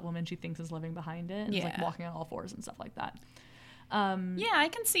becomes that woman she thinks is living behind it, and is like walking on all fours and stuff like that. Yeah, I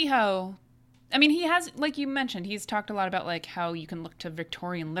can see how. I mean, he has, like you mentioned, he's talked a lot about like how you can look to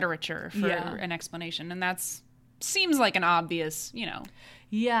Victorian literature for an explanation, and that's seems like an obvious, you know,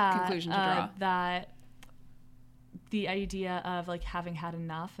 conclusion to draw. That the idea of like having had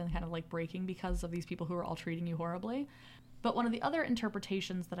enough and kind of like breaking because of these people who are all treating you horribly. But one of the other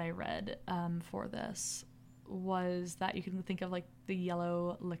interpretations that I read for this was that you can think of like the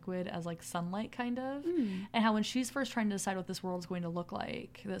yellow liquid as like sunlight kind of, and how when she's first trying to decide what this world is going to look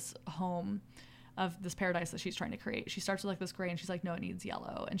like, this home of this paradise that she's trying to create, she starts with like this gray and she's like, no, it needs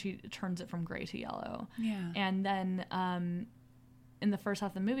yellow, and she turns it from gray to yellow. And then in the first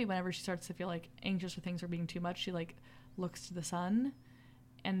half of the movie, whenever she starts to feel like anxious or things are being too much, she like looks to the sun,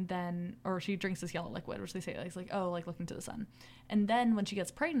 and then, or she drinks this yellow liquid, which they say like oh, like looking to the sun. And then when she gets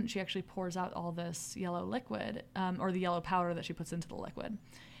pregnant, she actually pours out all this yellow liquid, or the yellow powder that she puts into the liquid.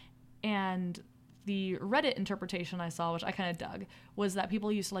 And the Reddit interpretation I saw, which I kind of dug, was that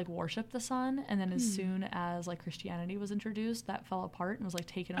people used to like worship the sun, and then as soon as like Christianity was introduced, that fell apart and was like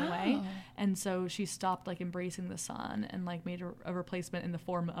taken away. And so she stopped like embracing the sun and like made a replacement in the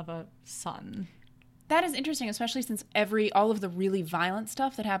form of a sun. That is interesting, especially since all of the really violent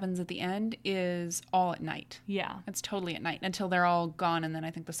stuff that happens at the end is all at night. Yeah. It's totally at night until they're all gone, and then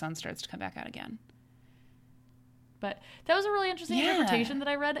I think the sun starts to come back out again. But that was a really interesting interpretation that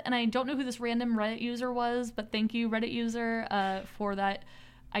I read, and I don't know who this random Reddit user was, but thank you, Reddit user, for that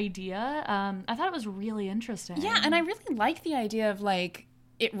idea. I thought it was really interesting. Yeah, and I really like the idea of like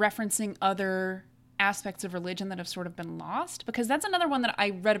it referencing other aspects of religion that have sort of been lost, because that's another one that I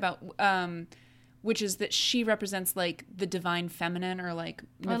read about, which is that she represents like the divine feminine, or like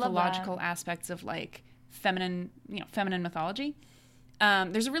mythological aspects of like feminine mythology.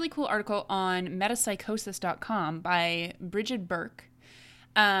 There's a really cool article on metapsychosis.com by Bridget Burke.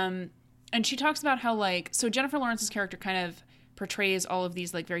 And she talks about how so Jennifer Lawrence's character kind of portrays all of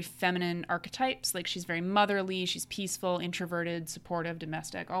these like very feminine archetypes. Like she's very motherly, she's peaceful, introverted, supportive,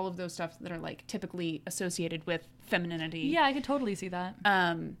 domestic, all of those stuff that are like typically associated with femininity. Yeah, I could totally see that.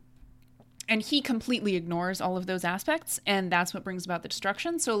 And he completely ignores all of those aspects, and that's what brings about the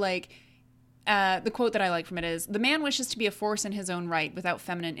destruction. So the quote that I like from it is, "The man wishes to be a force in his own right without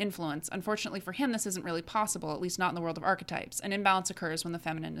feminine influence. Unfortunately for him, this isn't really possible, at least not in the world of archetypes. An imbalance occurs when the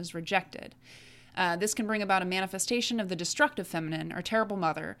feminine is rejected. This can bring about a manifestation of the destructive feminine, or terrible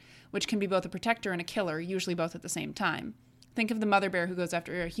mother, which can be both a protector and a killer, usually both at the same time. Think of the mother bear who goes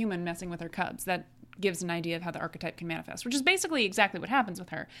after a human messing with her cubs. That gives an idea of how the archetype can manifest," which is basically exactly what happens with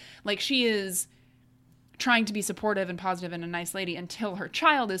her. Like, she is trying to be supportive and positive and a nice lady until her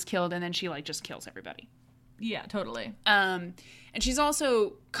child is killed, and then she just kills everybody. Yeah, totally. And she's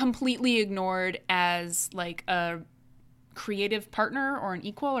also completely ignored as a creative partner or an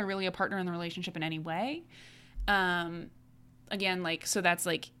equal, or really a partner in the relationship in any way. Again, so that's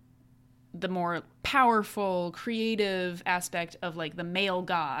the more powerful, creative aspect of the male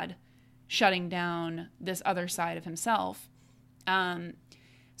god shutting down this other side of himself.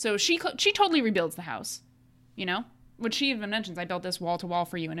 So she totally rebuilds the house, which she even mentions, "I built this wall to wall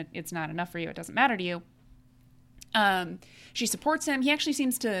for you, and it's not enough for you. It doesn't matter to you." She supports him. He actually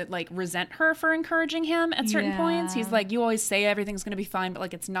seems to resent her for encouraging him at certain points. He's like, "You always say everything's going to be fine,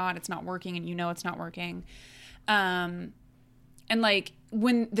 but it's not working, and it's not working." And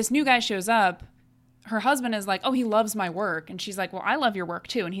when this new guy shows up, her husband is like, "Oh, he loves my work." And she's like, "Well, I love your work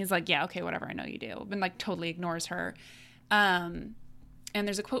too." And he's like, "Yeah, okay, whatever. I know you do." And totally ignores her. And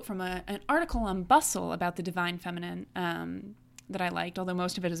there's a quote from an article on Bustle about the divine feminine that I liked, although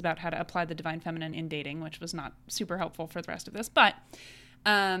most of it is about how to apply the divine feminine in dating, which was not super helpful for the rest of this. But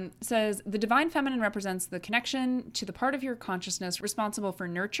says, "The divine feminine represents the connection to the part of your consciousness responsible for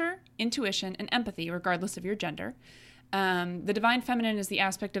nurture, intuition, and empathy, regardless of your gender. The divine feminine is the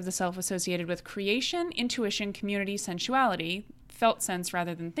aspect of the self associated with creation, intuition, community, sensuality, felt sense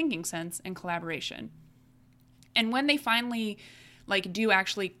rather than thinking sense, and collaboration." And when they finally do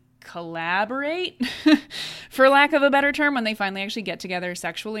actually collaborate, for lack of a better term, when they finally actually get together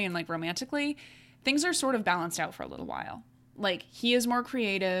sexually and romantically, things are sort of balanced out for a little while. He is more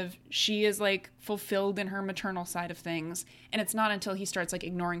creative, she is fulfilled in her maternal side of things, and it's not until he starts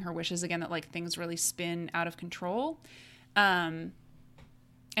ignoring her wishes again that things really spin out of control. And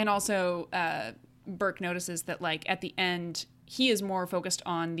also Burke notices that at the end he is more focused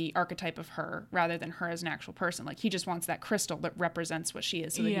on the archetype of her rather than her as an actual person. He just wants that crystal that represents what she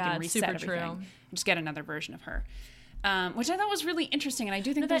is, so that he can reset everything. True. Just get another version of her, which I thought was really interesting. And I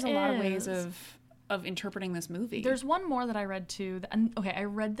do think there's a lot of ways of interpreting this movie. There's one more that I read too. I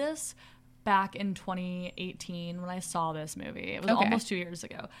read this back in 2018 when I saw this movie. It was almost 2 years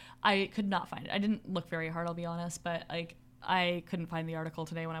ago. I could not find it. I didn't look very hard, I'll be honest, but I couldn't find the article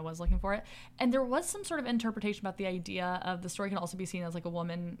today when I was looking for it. And there was some sort of interpretation about the idea of the story can also be seen as a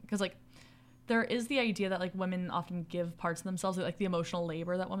woman, because there is the idea that like women often give parts of themselves, like the emotional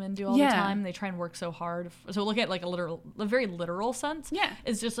labor that women do all the Yeah. time. They try and work so hard. So look at like a very literal sense. Yeah.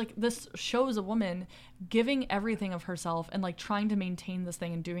 It's just like this shows a woman giving everything of herself and like trying to maintain this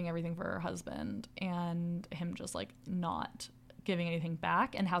thing and doing everything for her husband, and him just like not giving anything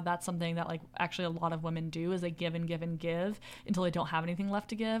back, and how that's something that like actually a lot of women do, is they give and give and give until they don't have anything left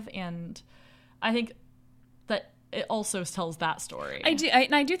to give. And I think that it also tells that story. I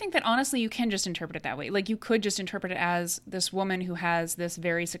do think that honestly you can just interpret it that way. Like you could just interpret it as this woman who has this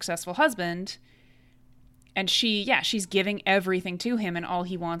very successful husband, and she's giving everything to him, and all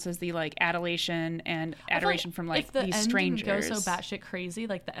he wants is the like adulation and adoration from like if the these ending strangers. goes so batshit crazy,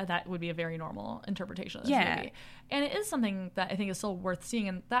 like that would be a very normal interpretation of this Yeah. movie. And it is something that I think is still worth seeing,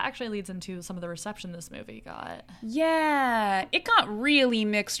 and that actually leads into some of the reception this movie got. Yeah, it got really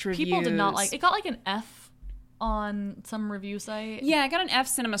mixed reviews. People did not like it. Got like an F on some review site. Yeah, I got an F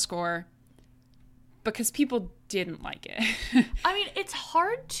cinema score because people didn't like it. I mean, it's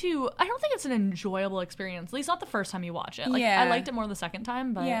hard to. I don't think it's an enjoyable experience. At least not the first time you watch it. Like, Yeah. I liked it more the second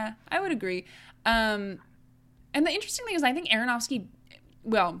time, but Yeah, I would agree. And the interesting thing is, I think Aronofsky,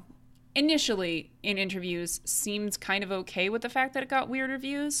 well, initially in interviews, seemed kind of okay with the fact that it got weird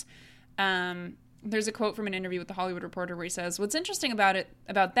reviews. There's a quote from an interview with the Hollywood Reporter where he says, "What's interesting about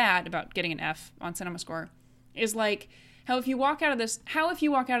getting an F on Cinema Score, is like how if you walk out of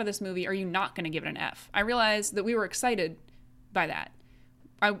this movie, are you not going to give it an F? I realized that we were excited by that.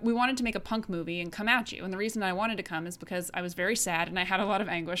 We wanted to make a punk movie and come at you, and the reason I wanted to come is because I was very sad and I had a lot of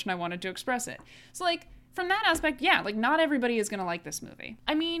anguish and I wanted to express it. So like from that aspect, yeah, like not everybody is going to like this movie.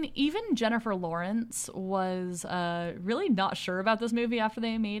 I mean, even Jennifer Lawrence was really not sure about this movie after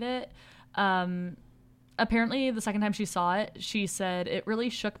they made it. Apparently, the second time she saw it, she said, "It really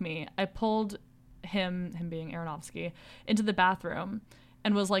shook me. I pulled him being Aronofsky, into the bathroom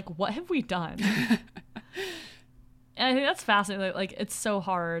and was like, what have we done?" And I think that's fascinating. Like it's so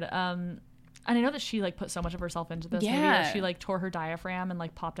hard. And I know that she like put so much of herself into this movie. Like, she like tore her diaphragm and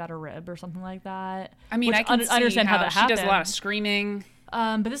like popped out a rib or something like that. I mean, I can see understand how that she happened. does a lot of screaming.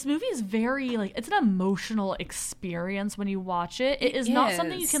 But this movie is very like, it's an emotional experience when you watch it. It is not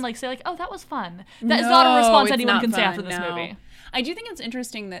something you can like say like, oh, that was fun. That is not a response anyone can say after this movie. I do think it's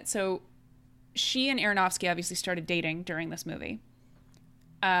interesting that she and Aronofsky obviously started dating during this movie.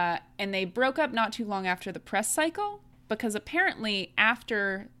 And they broke up not too long after the press cycle, because apparently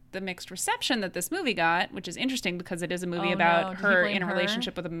after the mixed reception that this movie got, which is interesting because it is a movie about her in a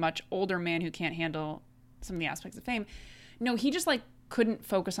relationship with a much older man who can't handle some of the aspects of fame. No, he just like couldn't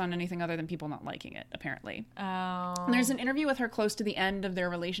focus on anything other than people not liking it, apparently. Oh. And there's an interview with her close to the end of their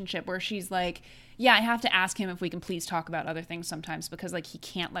relationship where she's like, yeah, I have to ask him if we can please talk about other things sometimes because like he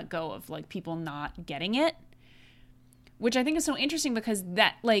can't let go of like people not getting it. Which I think is so interesting because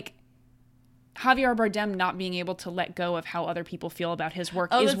that like Javier Bardem not being able to let go of how other people feel about his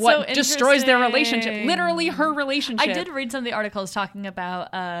work is what destroys their relationship. Literally her relationship. I did read some of the articles talking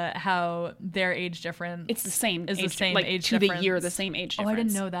about how their age difference it's the same is age, the same like, age to difference. the year, the same age difference. Oh, I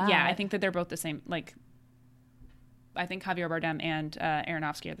didn't know that. Yeah, I think that they're both the same. Like, I think Javier Bardem and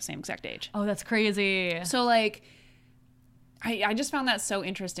Aronofsky are the same exact age. Oh, that's crazy. So like, I just found that so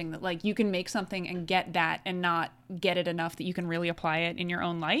interesting that like you can make something and get that and not get it enough that you can really apply it in your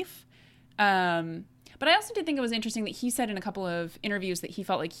own life. But I also did think it was interesting that he said in a couple of interviews that he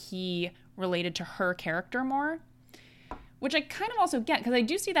felt like he related to her character more, which I kind of also get because I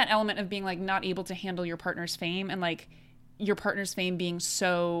do see that element of being like not able to handle your partner's fame and like your partner's fame being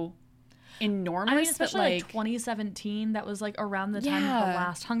so enormous. I mean, especially that, like 2017, that was like around the time of the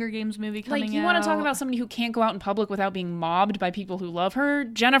last Hunger Games movie coming out. Like, you want to talk about somebody who can't go out in public without being mobbed by people who love her?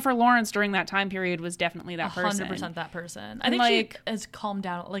 Jennifer Lawrence during that time period was definitely that person. 100% that person. I And, think like, she has calmed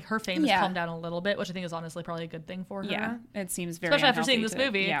down, like her fame has calmed down a little bit, which I think is honestly probably a good thing for her. Yeah, it seems very especially after seeing this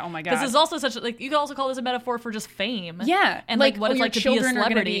unhealthy movie. Yeah, oh my god. This is also such like you could also call this a metaphor for just fame. Yeah, and like what it's your like to be a children are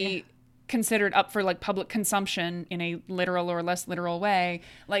gonna celebrity. be considered up for like public consumption in a literal or less literal way,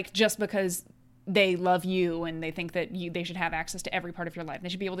 like just because they love you and they think that they should have access to every part of your life. They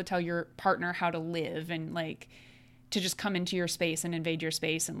should be able to tell your partner how to live and like to just come into your space and invade your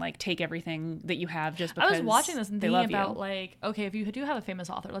space and like take everything that you have just because I was watching this and they thinking love about you. like, okay, if you do have a famous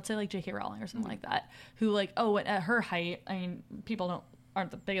author, let's say like J.K. Rowling or something like that, who like, at her height, I mean, people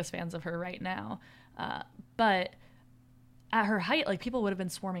aren't the biggest fans of her right now, but at her height, like people would have been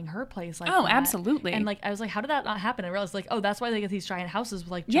swarming her place. Like, oh, that. Absolutely. And like, I was like, how did that not happen? I realized like, oh, that's why they get these giant houses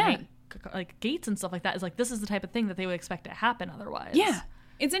with like giant like gates and stuff like that. Is like, this is the type of thing that they would expect to happen otherwise. Yeah.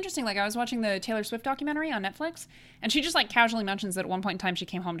 It's interesting. Like I was watching the Taylor Swift documentary on Netflix and she just like casually mentions that at one point in time she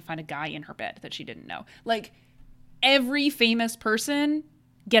came home to find a guy in her bed that she didn't know. Like every famous person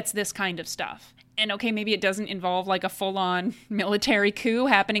gets this kind of stuff. And okay, maybe it doesn't involve like a full-on military coup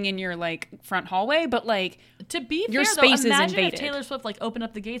happening in your like front hallway, but like to be your fair, space though, is imagine invaded. if Taylor Swift like opened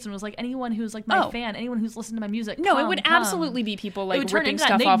up the gates and was like, anyone who's like my fan, anyone who's listened to my music, No, come, it would come. absolutely be people It like would turn ripping into that.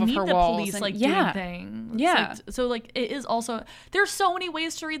 stuff They'd off of need her the walls. police and, like yeah. doing things. Yeah. Like, so like it is also, there's so many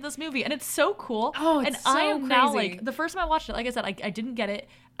ways to read this movie, and it's so cool. Oh, it's and so I am now crazy. like, the first time I watched it, like I said, I didn't get it.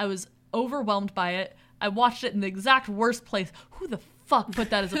 I was overwhelmed by it. I watched it in the exact worst place. Who the fuck put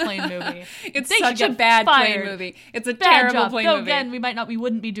that as a plane movie? It's They such should a get bad fired. plane movie. It's a Bad terrible job. plane Though movie. again, we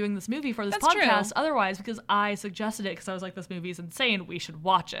wouldn't be doing this movie for this That's podcast true. otherwise, because I suggested it because I was like, this movie is insane. We should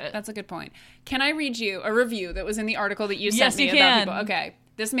watch it. That's a good point. Can I read you a review that was in the article that you Yes, sent me you about can. people? Okay.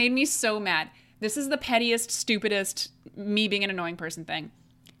 This made me so mad. This is the pettiest, stupidest, me being an annoying person thing.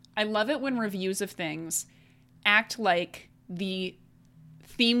 I love it when reviews of things act like the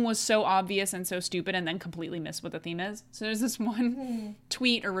theme was so obvious and so stupid and then completely miss what the theme is. So there's this one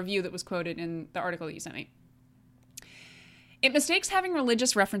tweet or review that was quoted in the article that you sent me. It mistakes having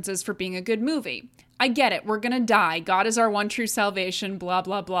religious references for being a good movie. I get it. We're gonna die. God is our one true salvation. Blah,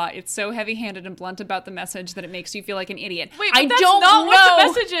 blah, blah. It's so heavy-handed and blunt about the message that it makes you feel like an idiot. Wait, I but that's don't not know. what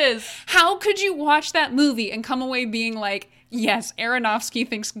the message is. How could you watch that movie and come away being like, yes, Aronofsky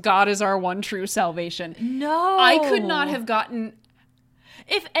thinks God is our one true salvation? No. I could not have gotten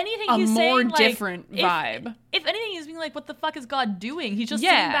If anything, a he's more saying, like, different vibe. If anything, he's being like, what the fuck is God doing? He's just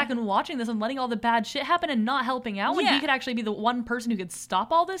Yeah. sitting back and watching this and letting all the bad shit happen and not helping out when Yeah. he could actually be the one person who could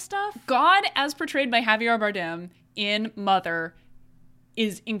stop all this stuff. God, as portrayed by Javier Bardem in Mother,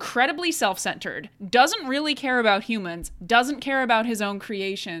 is incredibly self-centered, doesn't really care about humans, doesn't care about his own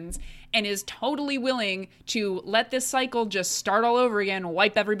creations, and is totally willing to let this cycle just start all over again,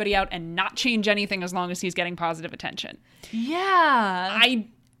 wipe everybody out, and not change anything as long as he's getting positive attention. Yeah. I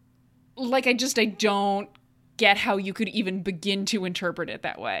don't get how you could even begin to interpret it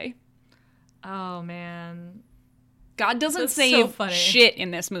that way. Oh, man. God doesn't That's so save funny. shit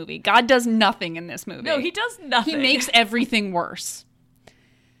in this movie. God does nothing in this movie. No, he does nothing. He makes everything worse.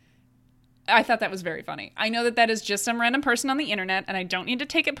 I thought that was very funny. I know that is just some random person on the internet, and I don't need to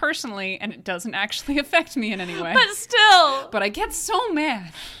take it personally, and it doesn't actually affect me in any way. But still. But I get so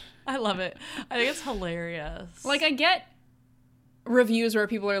mad. I love it. I think it's hilarious. Like, I get reviews where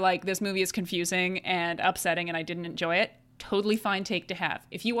people are like, this movie is confusing and upsetting, and I didn't enjoy it. Totally fine take to have.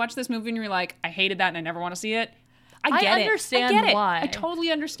 If you watch this movie and you're like, I hated that and I never want to see it, I get it. understand I get it. why. I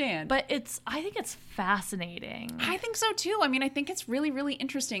totally understand. But I think it's fascinating. I think so too. I mean, I think it's really, really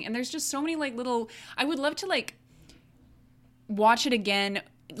interesting. And there's just so many like little, I would love to like watch it again,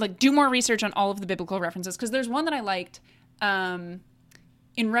 like do more research on all of the biblical references. Cause there's one that I liked,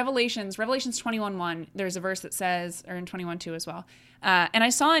 in Revelations 21:1, there's a verse that says, or in 21:2 as well. And I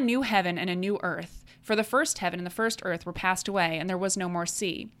saw a new heaven and a new earth, for the first heaven and the first earth were passed away and there was no more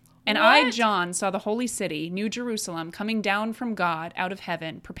sea. And I, What? John, saw the holy city, New Jerusalem, coming down from God out of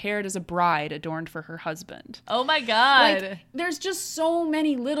heaven, prepared as a bride adorned for her husband. Oh my God. Like, there's just so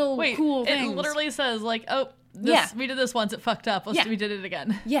many little cool things. It literally says like, oh, we did this once, it fucked up. We did it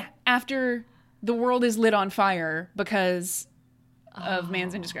again. Yeah, after the world is lit on fire because of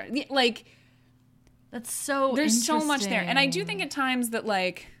man's indiscretion. Like, That's so there's so much there. And I do interesting. think at times that,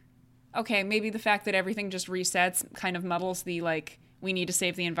 like, okay, maybe the fact that everything just resets kind of muddles the, like, we need to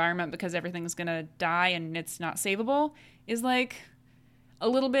save the environment because everything's going to die and it's not savable is, like, a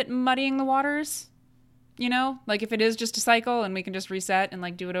little bit muddying the waters, you know? Like, if it is just a cycle and we can just reset and,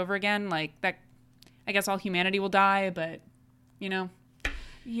 like, do it over again, like, that, I guess all humanity will die, but, you know?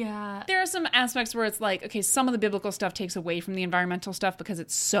 Yeah. There are some aspects where it's like, okay, some of the biblical stuff takes away from the environmental stuff because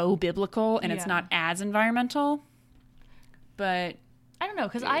it's so biblical and it's Yeah. not as environmental. But I don't know,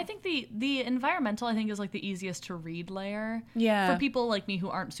 because I think the environmental, I think, is like the easiest to read layer. Yeah. For people like me who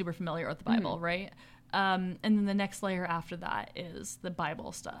aren't super familiar with the Bible, right? And then the next layer after that is the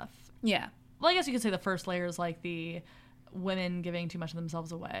Bible stuff. yeah, Well, I guess you could say the first layer is like the women giving too much of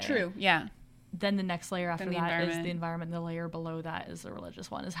themselves away. true. Yeah. Then the next layer after Then the that is environment. the environment. The layer below that is the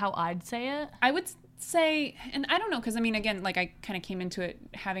religious one, is how I'd say it. I would say, and I don't know, because I mean, again, like I kind of came into it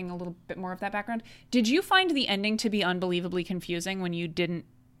having a little bit more of that background. Did you find the ending to be unbelievably confusing when you didn't,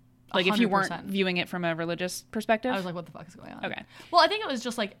 like, if you weren't 100%. viewing it from a religious perspective? I was like, what the fuck is going on? Okay. Well, I think it was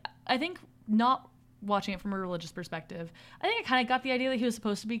just like, I think not watching it from a religious perspective, I think I kind of got the idea that he was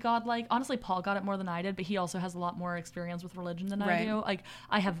supposed to be godlike. Honestly, Paul got it more than I did, but he also has a lot more experience with religion than I Right. do. Like,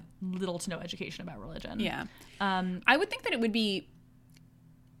 I have little to no education about religion. Yeah. I would think that it would be,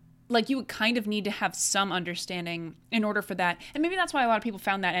 like, you would kind of need to have some understanding in order for that. And maybe that's why a lot of people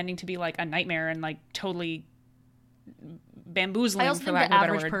found that ending to be, like, a nightmare and, like, totally bamboozling, I also for think lack the of a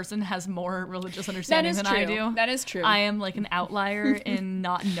better average word. person has more religious That understanding is than true. I do. That is true. I am like an outlier in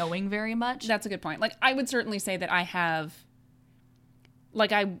not knowing very much. That's a good point. Like, I would certainly say that I have,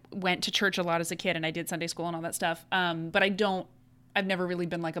 like, I went to church a lot as a kid and I did Sunday school and all that stuff. But I've never really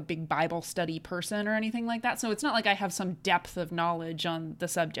been like a big Bible study person or anything like that. So it's not like I have some depth of knowledge on the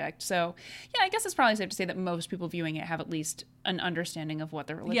subject. So yeah, I guess it's probably safe to say that most people viewing it have at least an understanding of what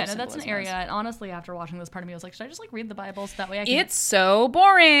the religious Yeah, no, that's an symbolism area. is. And honestly, after watching this, part of me was like, should I just like read the Bible so that way I can... It's so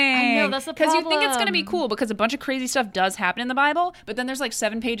boring. I know, that's the Because you think it's going to be problem. cool because a bunch of crazy stuff does happen in the Bible, but then there's like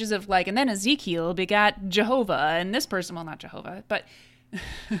 7 pages of like, and then Ezekiel begat Jehovah, and this person, well, not Jehovah, but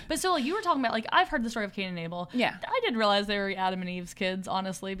But still, like, you were talking about, like, I've heard the story of Cain and Abel. Yeah. I didn't realize they were Adam and Eve's kids,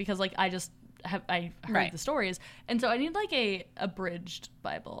 honestly, because, like, I heard Right. the stories. And so I need, like, a abridged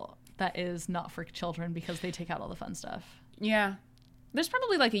Bible that is not for children because they take out all the fun stuff. yeah. There's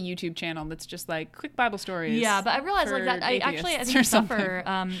probably like a YouTube channel that's just like quick Bible stories. Yeah, but I realized, like, for that I atheists think or I something.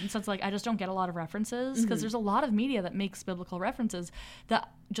 suffer since, like, I just don't get a lot of references because there's a lot of media that makes biblical references that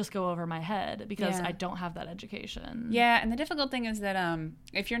just go over my head because Yeah. I don't have that education. Yeah, and the difficult thing is that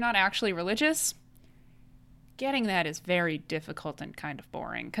if you're not actually religious, getting that is very difficult and kind of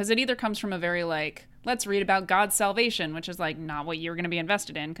boring because it either comes from a very like, let's read about God's salvation, which is like not what you're going to be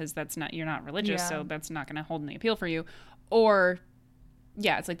invested in because you're not religious, Yeah. so that's not going to hold any appeal for you. Or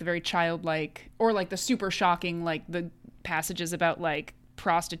yeah, it's like the very childlike or like the super shocking, like the passages about like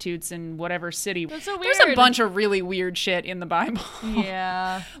prostitutes in whatever city. That's so There's a weird. bunch of really weird shit in the Bible.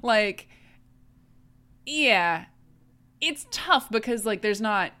 Yeah. Like, yeah, it's tough because like there's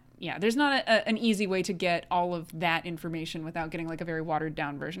not an easy way to get all of that information without getting like a very watered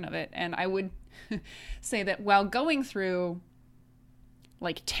down version of it. And I would say that while going through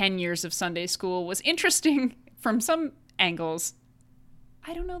like 10 years of Sunday school was interesting from some angles,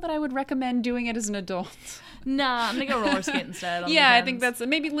 I don't know that I would recommend doing it as an adult. Nah, I'm gonna go roller skate instead. on Yeah, I weekends. think that's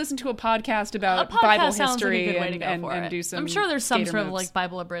maybe listen to a podcast about A podcast Bible sounds history like a good way to go and for it. do some. I'm sure there's some skater sort of moves. like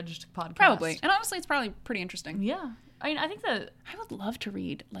Bible abridged podcast. Probably, and honestly, it's probably pretty interesting. Yeah, I mean, I think that I would love to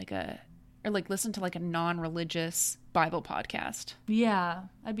read listen to like a non-religious Bible podcast. yeah,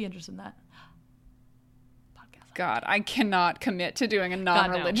 I'd be interested in that. Podcast. God, I cannot commit to doing a no.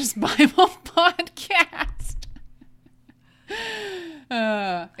 non-religious Bible podcast.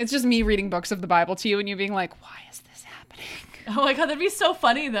 It's just me reading books of the Bible to you and you being like, why is this happening? Oh my god, that'd be so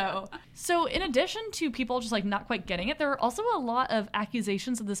funny though. So in addition to people just like not quite getting it, there are also a lot of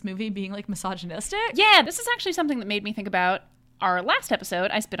accusations of this movie being like misogynistic. Yeah, this is actually something that made me think about our last episode,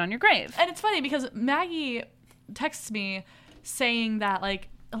 I Spit on Your Grave. And it's funny because Maggie texts me saying that like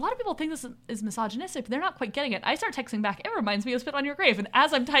a lot of people think this is misogynistic, but they're not quite getting it. I start texting back, it reminds me of Spit on Your Grave. And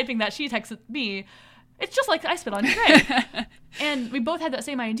as I'm typing that, she texts me, it's just like I Spit on Your Grave. And we both had that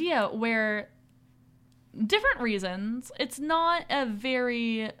same idea where different reasons. It's not a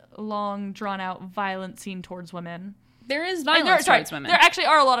very long, drawn-out, violent scene towards women. There is Like, violence towards women. There actually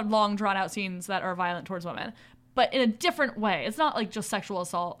are a lot of long, drawn-out scenes that are violent towards women, but in a different way. It's not like just sexual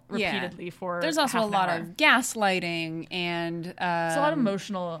assault repeatedly for There's also half a an lot hour. of gaslighting and It's a lot of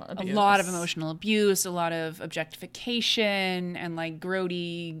emotional a abuse. lot of emotional abuse, a lot of objectification, and like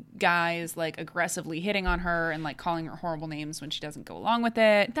grody guys like aggressively hitting on her and like calling her horrible names when she doesn't go along with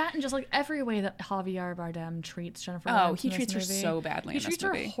it. That and just like every way that Javier Bardem treats Jennifer Oh, Lawrence he in this treats her movie. so badly He in this treats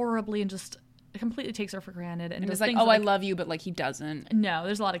movie. her horribly and just completely takes her for granted. And does it's like, things oh, that, I love you, but like he doesn't. No,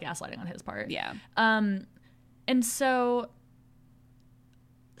 there's a lot of gaslighting on his part. Yeah. And so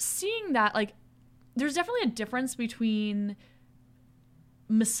seeing that, like, there's definitely a difference between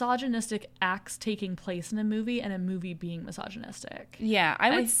misogynistic acts taking place in a movie and a movie being misogynistic. Yeah,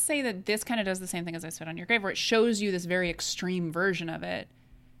 I would say that this kind of does the same thing as I Spit on Your Grave, where it shows you this very extreme version of it.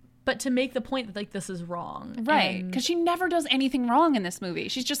 But to make the point that, like, this is wrong. Right. And- Because she never does anything wrong in this movie.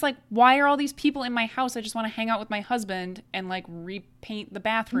 She's just like, why are all these people in my house? I just want to hang out with my husband and like repaint the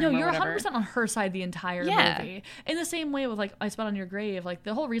bathroom. No, or you're whatever. 100% on her side the entire Yeah. movie. In the same way with, like, I Spit on Your Grave, like,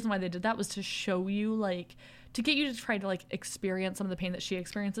 the whole reason why they did that was to show you, like, to get you to try to, like, experience some of the pain that she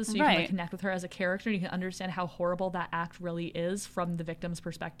experiences so you can, Right. like, connect with her as a character and you can understand how horrible that act really is from the victim's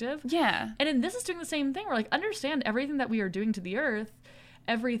perspective. Yeah. And then this is doing the same thing. We're like, understand everything that we are doing to the earth,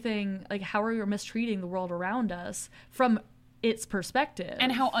 everything, like, how are we mistreating the world around us from its perspective.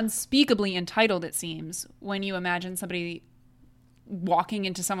 And how unspeakably entitled it seems when you imagine somebody walking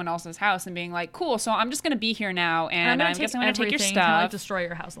into someone else's house and being like, cool, so I'm just going to be here now and I guess I'm going to take your everything, kinda, like, stuff. destroy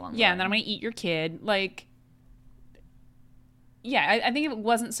your house along the way. Yeah, and then I'm going to eat your kid. Like, yeah, I think if it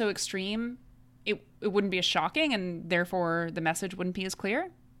wasn't so extreme, it wouldn't be as shocking and therefore the message wouldn't be as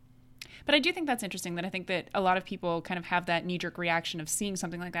clear. But I do think that's interesting, that I think that a lot of people kind of have that knee-jerk reaction of seeing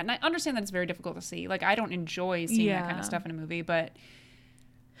something like that. And I understand that it's very difficult to see. Like, I don't enjoy seeing that kind of stuff in a movie, but...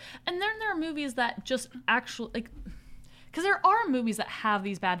 And then there are movies that just actually, like... Because there are movies that have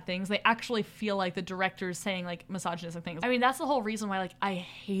these bad things. They actually feel like the director's saying, like, misogynistic things. I mean, that's the whole reason why, like, I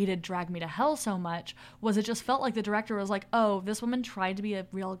hated Drag Me to Hell so much, was it just felt like the director was like, oh, this woman tried to be a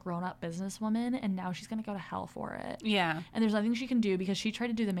real grown-up businesswoman, and now she's going to go to hell for it. Yeah. And there's nothing she can do because she tried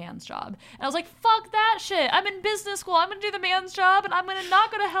to do the man's job. And I was like, fuck that shit. I'm in business school. I'm going to do the man's job, and I'm going to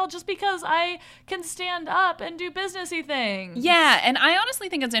not go to hell just because I can stand up and do businessy things. Yeah, and I honestly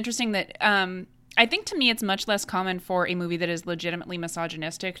think it's interesting that... I think to me it's much less common for a movie that is legitimately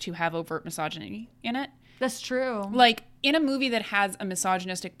misogynistic to have overt misogyny in it. That's true. Like, in a movie that has a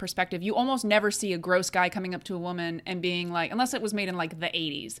misogynistic perspective, you almost never see a gross guy coming up to a woman and being like, unless it was made in like the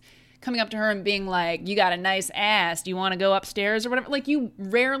 80s, coming up to her and being like, you got a nice ass, do you want to go upstairs or whatever? Like, you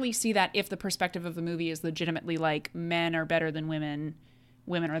rarely see that if the perspective of the movie is legitimately like, men are better than women.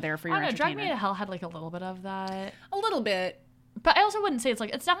 Women are there for your entertainment. Drag Me to Hell had like a little bit of that. A little bit. But I also wouldn't say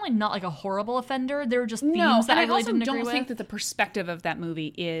it's definitely not like a horrible offender. There were just themes that I really didn't agree with. I don't think that the perspective of that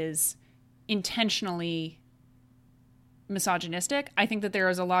movie is intentionally misogynistic. I think that there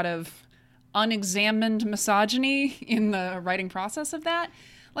is a lot of unexamined misogyny in the writing process of that.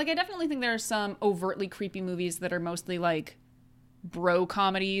 Like, I definitely think there are some overtly creepy movies that are mostly like bro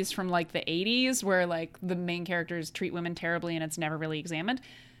comedies from like the 80s where like the main characters treat women terribly and it's never really examined.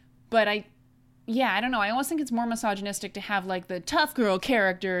 But I don't know. I almost think it's more misogynistic to have, like, the tough girl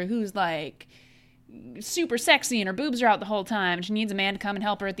character who's, like, super sexy and her boobs are out the whole time and she needs a man to come and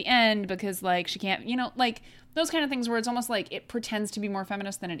help her at the end because, like, she can't, you know, like, those kind of things where it's almost like it pretends to be more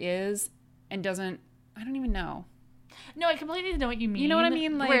feminist than it is and doesn't, I don't even know. No, I completely know what you mean. You know what I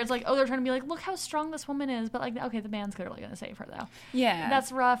mean? Like, where it's like, oh, they're trying to be like, look how strong this woman is, but like, okay, the man's clearly going to save her though. Yeah.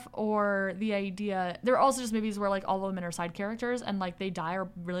 That's rough. Or the idea, there are also just movies where like all the women are side characters and like they die or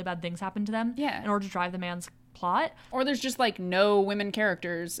really bad things happen to them in order to drive the man's plot. Or there's just like no women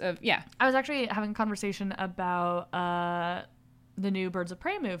characters of, I was actually having a conversation about the new Birds of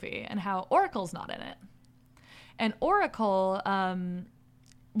Prey movie and how Oracle's not in it. And Oracle,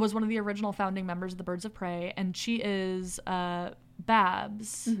 was one of the original founding members of the Birds of Prey, and she is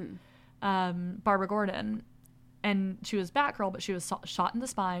Babs, Barbara Gordon, and she was Batgirl, but she was shot in the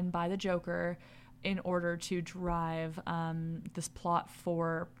spine by the Joker in order to drive this plot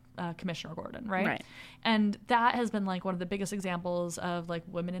for Commissioner Gordon, right? And that has been like one of the biggest examples of like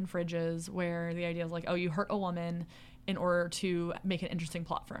women in fridges, where the idea is like, oh, you hurt a woman in order to make an interesting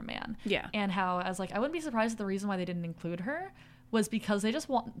plot for a man. Yeah. And how, I was like, I wouldn't be surprised if the reason why they didn't include her was because they just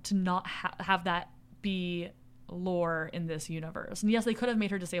want to not have that lore in this universe. And yes, they could have made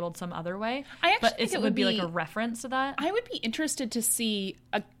her disabled some other way. But it would be like a reference to that. I would be interested to see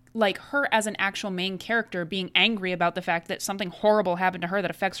like her as an actual main character being angry about the fact that something horrible happened to her that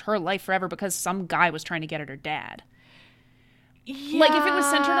affects her life forever because some guy was trying to get at her dad. Yeah, like if it was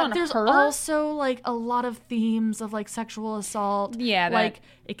centered on there's her. There's also like a lot of themes of like sexual assault. Yeah, like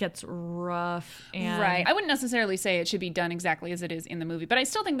it gets rough. And right. I wouldn't necessarily say it should be done exactly as it is in the movie, but I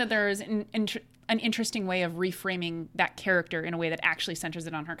still think that there is an interesting way of reframing that character in a way that actually centers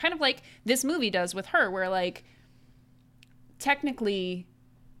it on her. Kind of like this movie does with her, where like technically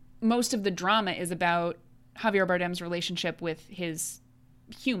most of the drama is about Javier Bardem's relationship with his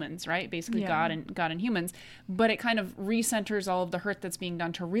humans, right? Basically God and humans, but it kind of recenters all of the hurt that's being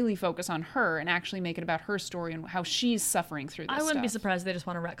done to really focus on her and actually make it about her story and how she's suffering through this I wouldn't be stuff. surprised if they just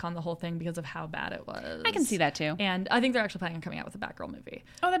want to retcon the whole thing because of how bad it was. I can see that too. And I think they're actually planning on coming out with a Batgirl movie.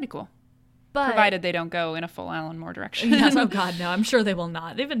 Oh, that'd be cool. But, provided they don't go in a full Alan Moore direction. Yes, oh God, no. I'm sure they will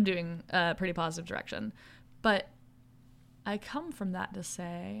not. They've been doing a pretty positive direction. But I come from that to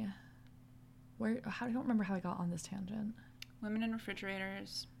say, I don't remember how I got on this tangent. Women in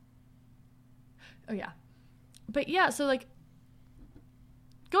refrigerators. Oh, yeah. But yeah, so like,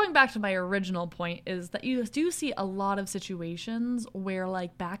 going back to my original point is that you do see a lot of situations where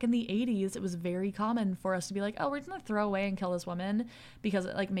like back in the 80s, it was very common for us to be like, oh, we're just going to throw away and kill this woman because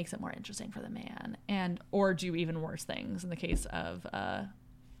it like makes it more interesting for the man, or do even worse things in the case of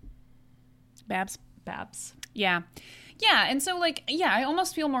Babs. Yeah. And so like, I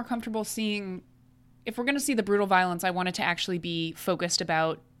almost feel more comfortable seeing, if we're going to see the brutal violence, I want it to actually be focused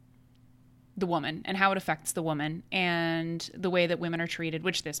about the woman and how it affects the woman and the way that women are treated,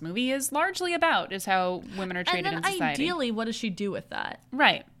 which this movie is largely about, is how women are treated in society. Ideally, what does she do with that?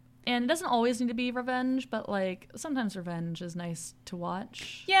 Right. And it doesn't always need to be revenge, but like sometimes revenge is nice to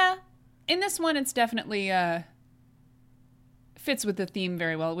watch. Yeah. In this one, it's definitely fits with the theme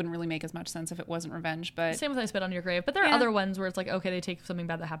very well. It wouldn't really make as much sense if it wasn't revenge, but Same with I Spit on Your Grave. But there are other ones where it's like, okay, they take something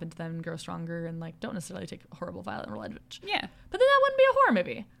bad that happened to them and grow stronger and like don't necessarily take horrible violent revenge. yeah, But then that wouldn't be a horror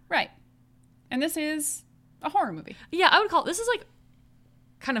movie. right. And this is a horror movie. Yeah, I would call this is like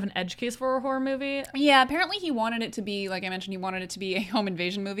kind of an edge case for a horror movie. Yeah, apparently he wanted it to be, like I mentioned, he wanted it to be a home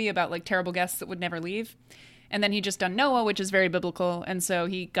invasion movie about like terrible guests that would never leave. And then he just done Noah, which is very biblical, and so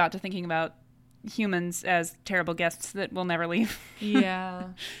he got to thinking about humans as terrible guests that will never leave. Yeah.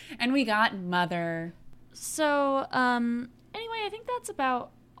 And we got Mother. So, anyway, I think that's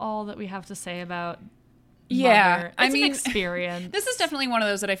about all that we have to say about Yeah, Mother. I It's mean, an experience. This is definitely one of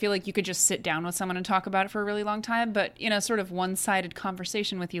those that I feel like you could just sit down with someone and talk about it for a really long time, but in a sort of one-sided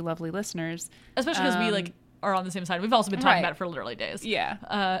conversation with you lovely listeners. Especially because we like are on the same side. We've also been talking Right. about it for literally days. Yeah.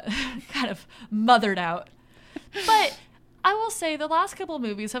 Kind of mothered out. But I will say the last couple of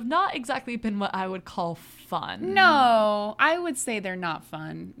movies have not exactly been what I would call fun. No, I would say they're not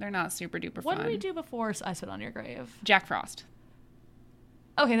fun. They're not super duper fun. What did we do before I Spit on Your Grave? Jack Frost.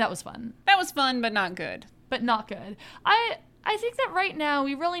 Okay, that was fun. That was fun, but not good. But not good. I think that right now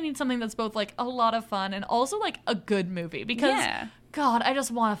we really need something that's both like a lot of fun and also like a good movie because Yeah. God, I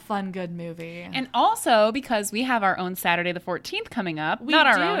just want a fun, good movie. And also because we have our own Saturday the 14th coming up. We Not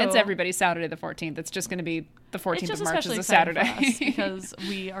our do. own. It's everybody's Saturday the 14th. It's just going to be the 14th it's just of March especially is a exciting for Saturday. us because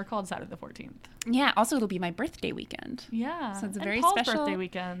we are called Saturday the 14th. Yeah. Also, it'll be my birthday weekend. Yeah. So it's a and very Paul's special birthday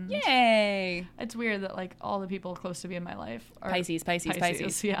weekend. Yay. It's weird that like all the people close to me in my life are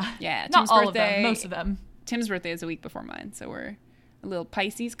Pisces. Yeah. Yeah. Not Tim's all birthday, of them. Most of them. Tim's birthday is a week before mine. So we're a little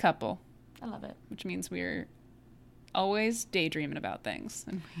Pisces couple, I love it. which means we're always daydreaming about things.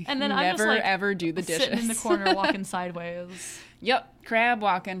 And we And then I'm never, just like ever do the dishes. sitting in the corner walking sideways. Yep. Crab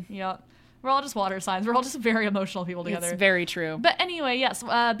walking. Yep. We're all just water signs. We're all just very emotional people together. It's very true. But anyway, yes,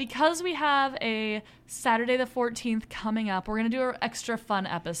 because we have a Saturday the 14th coming up, we're going to do an extra fun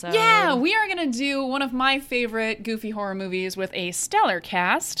episode. Yeah, we are going to do one of my favorite goofy horror movies with a stellar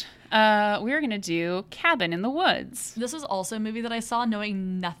cast. We're going to do Cabin in the Woods. This is also a movie that I saw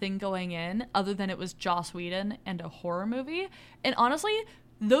knowing nothing going in other than it was Joss Whedon and a horror movie. And honestly,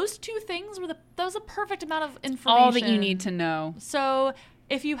 those two things were that was a perfect amount of information. All that you need to know. So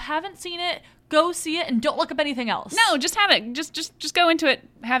if you haven't seen it, go see it and don't look up anything else. No, just have it. Just go into it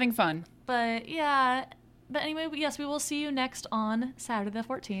having fun. But yeah. But anyway, yes, we will see you next on Saturday the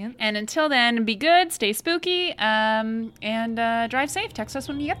 14th. And until then, be good, stay spooky, and drive safe. Text us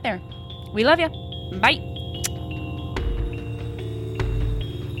when you get there. We love you. Bye.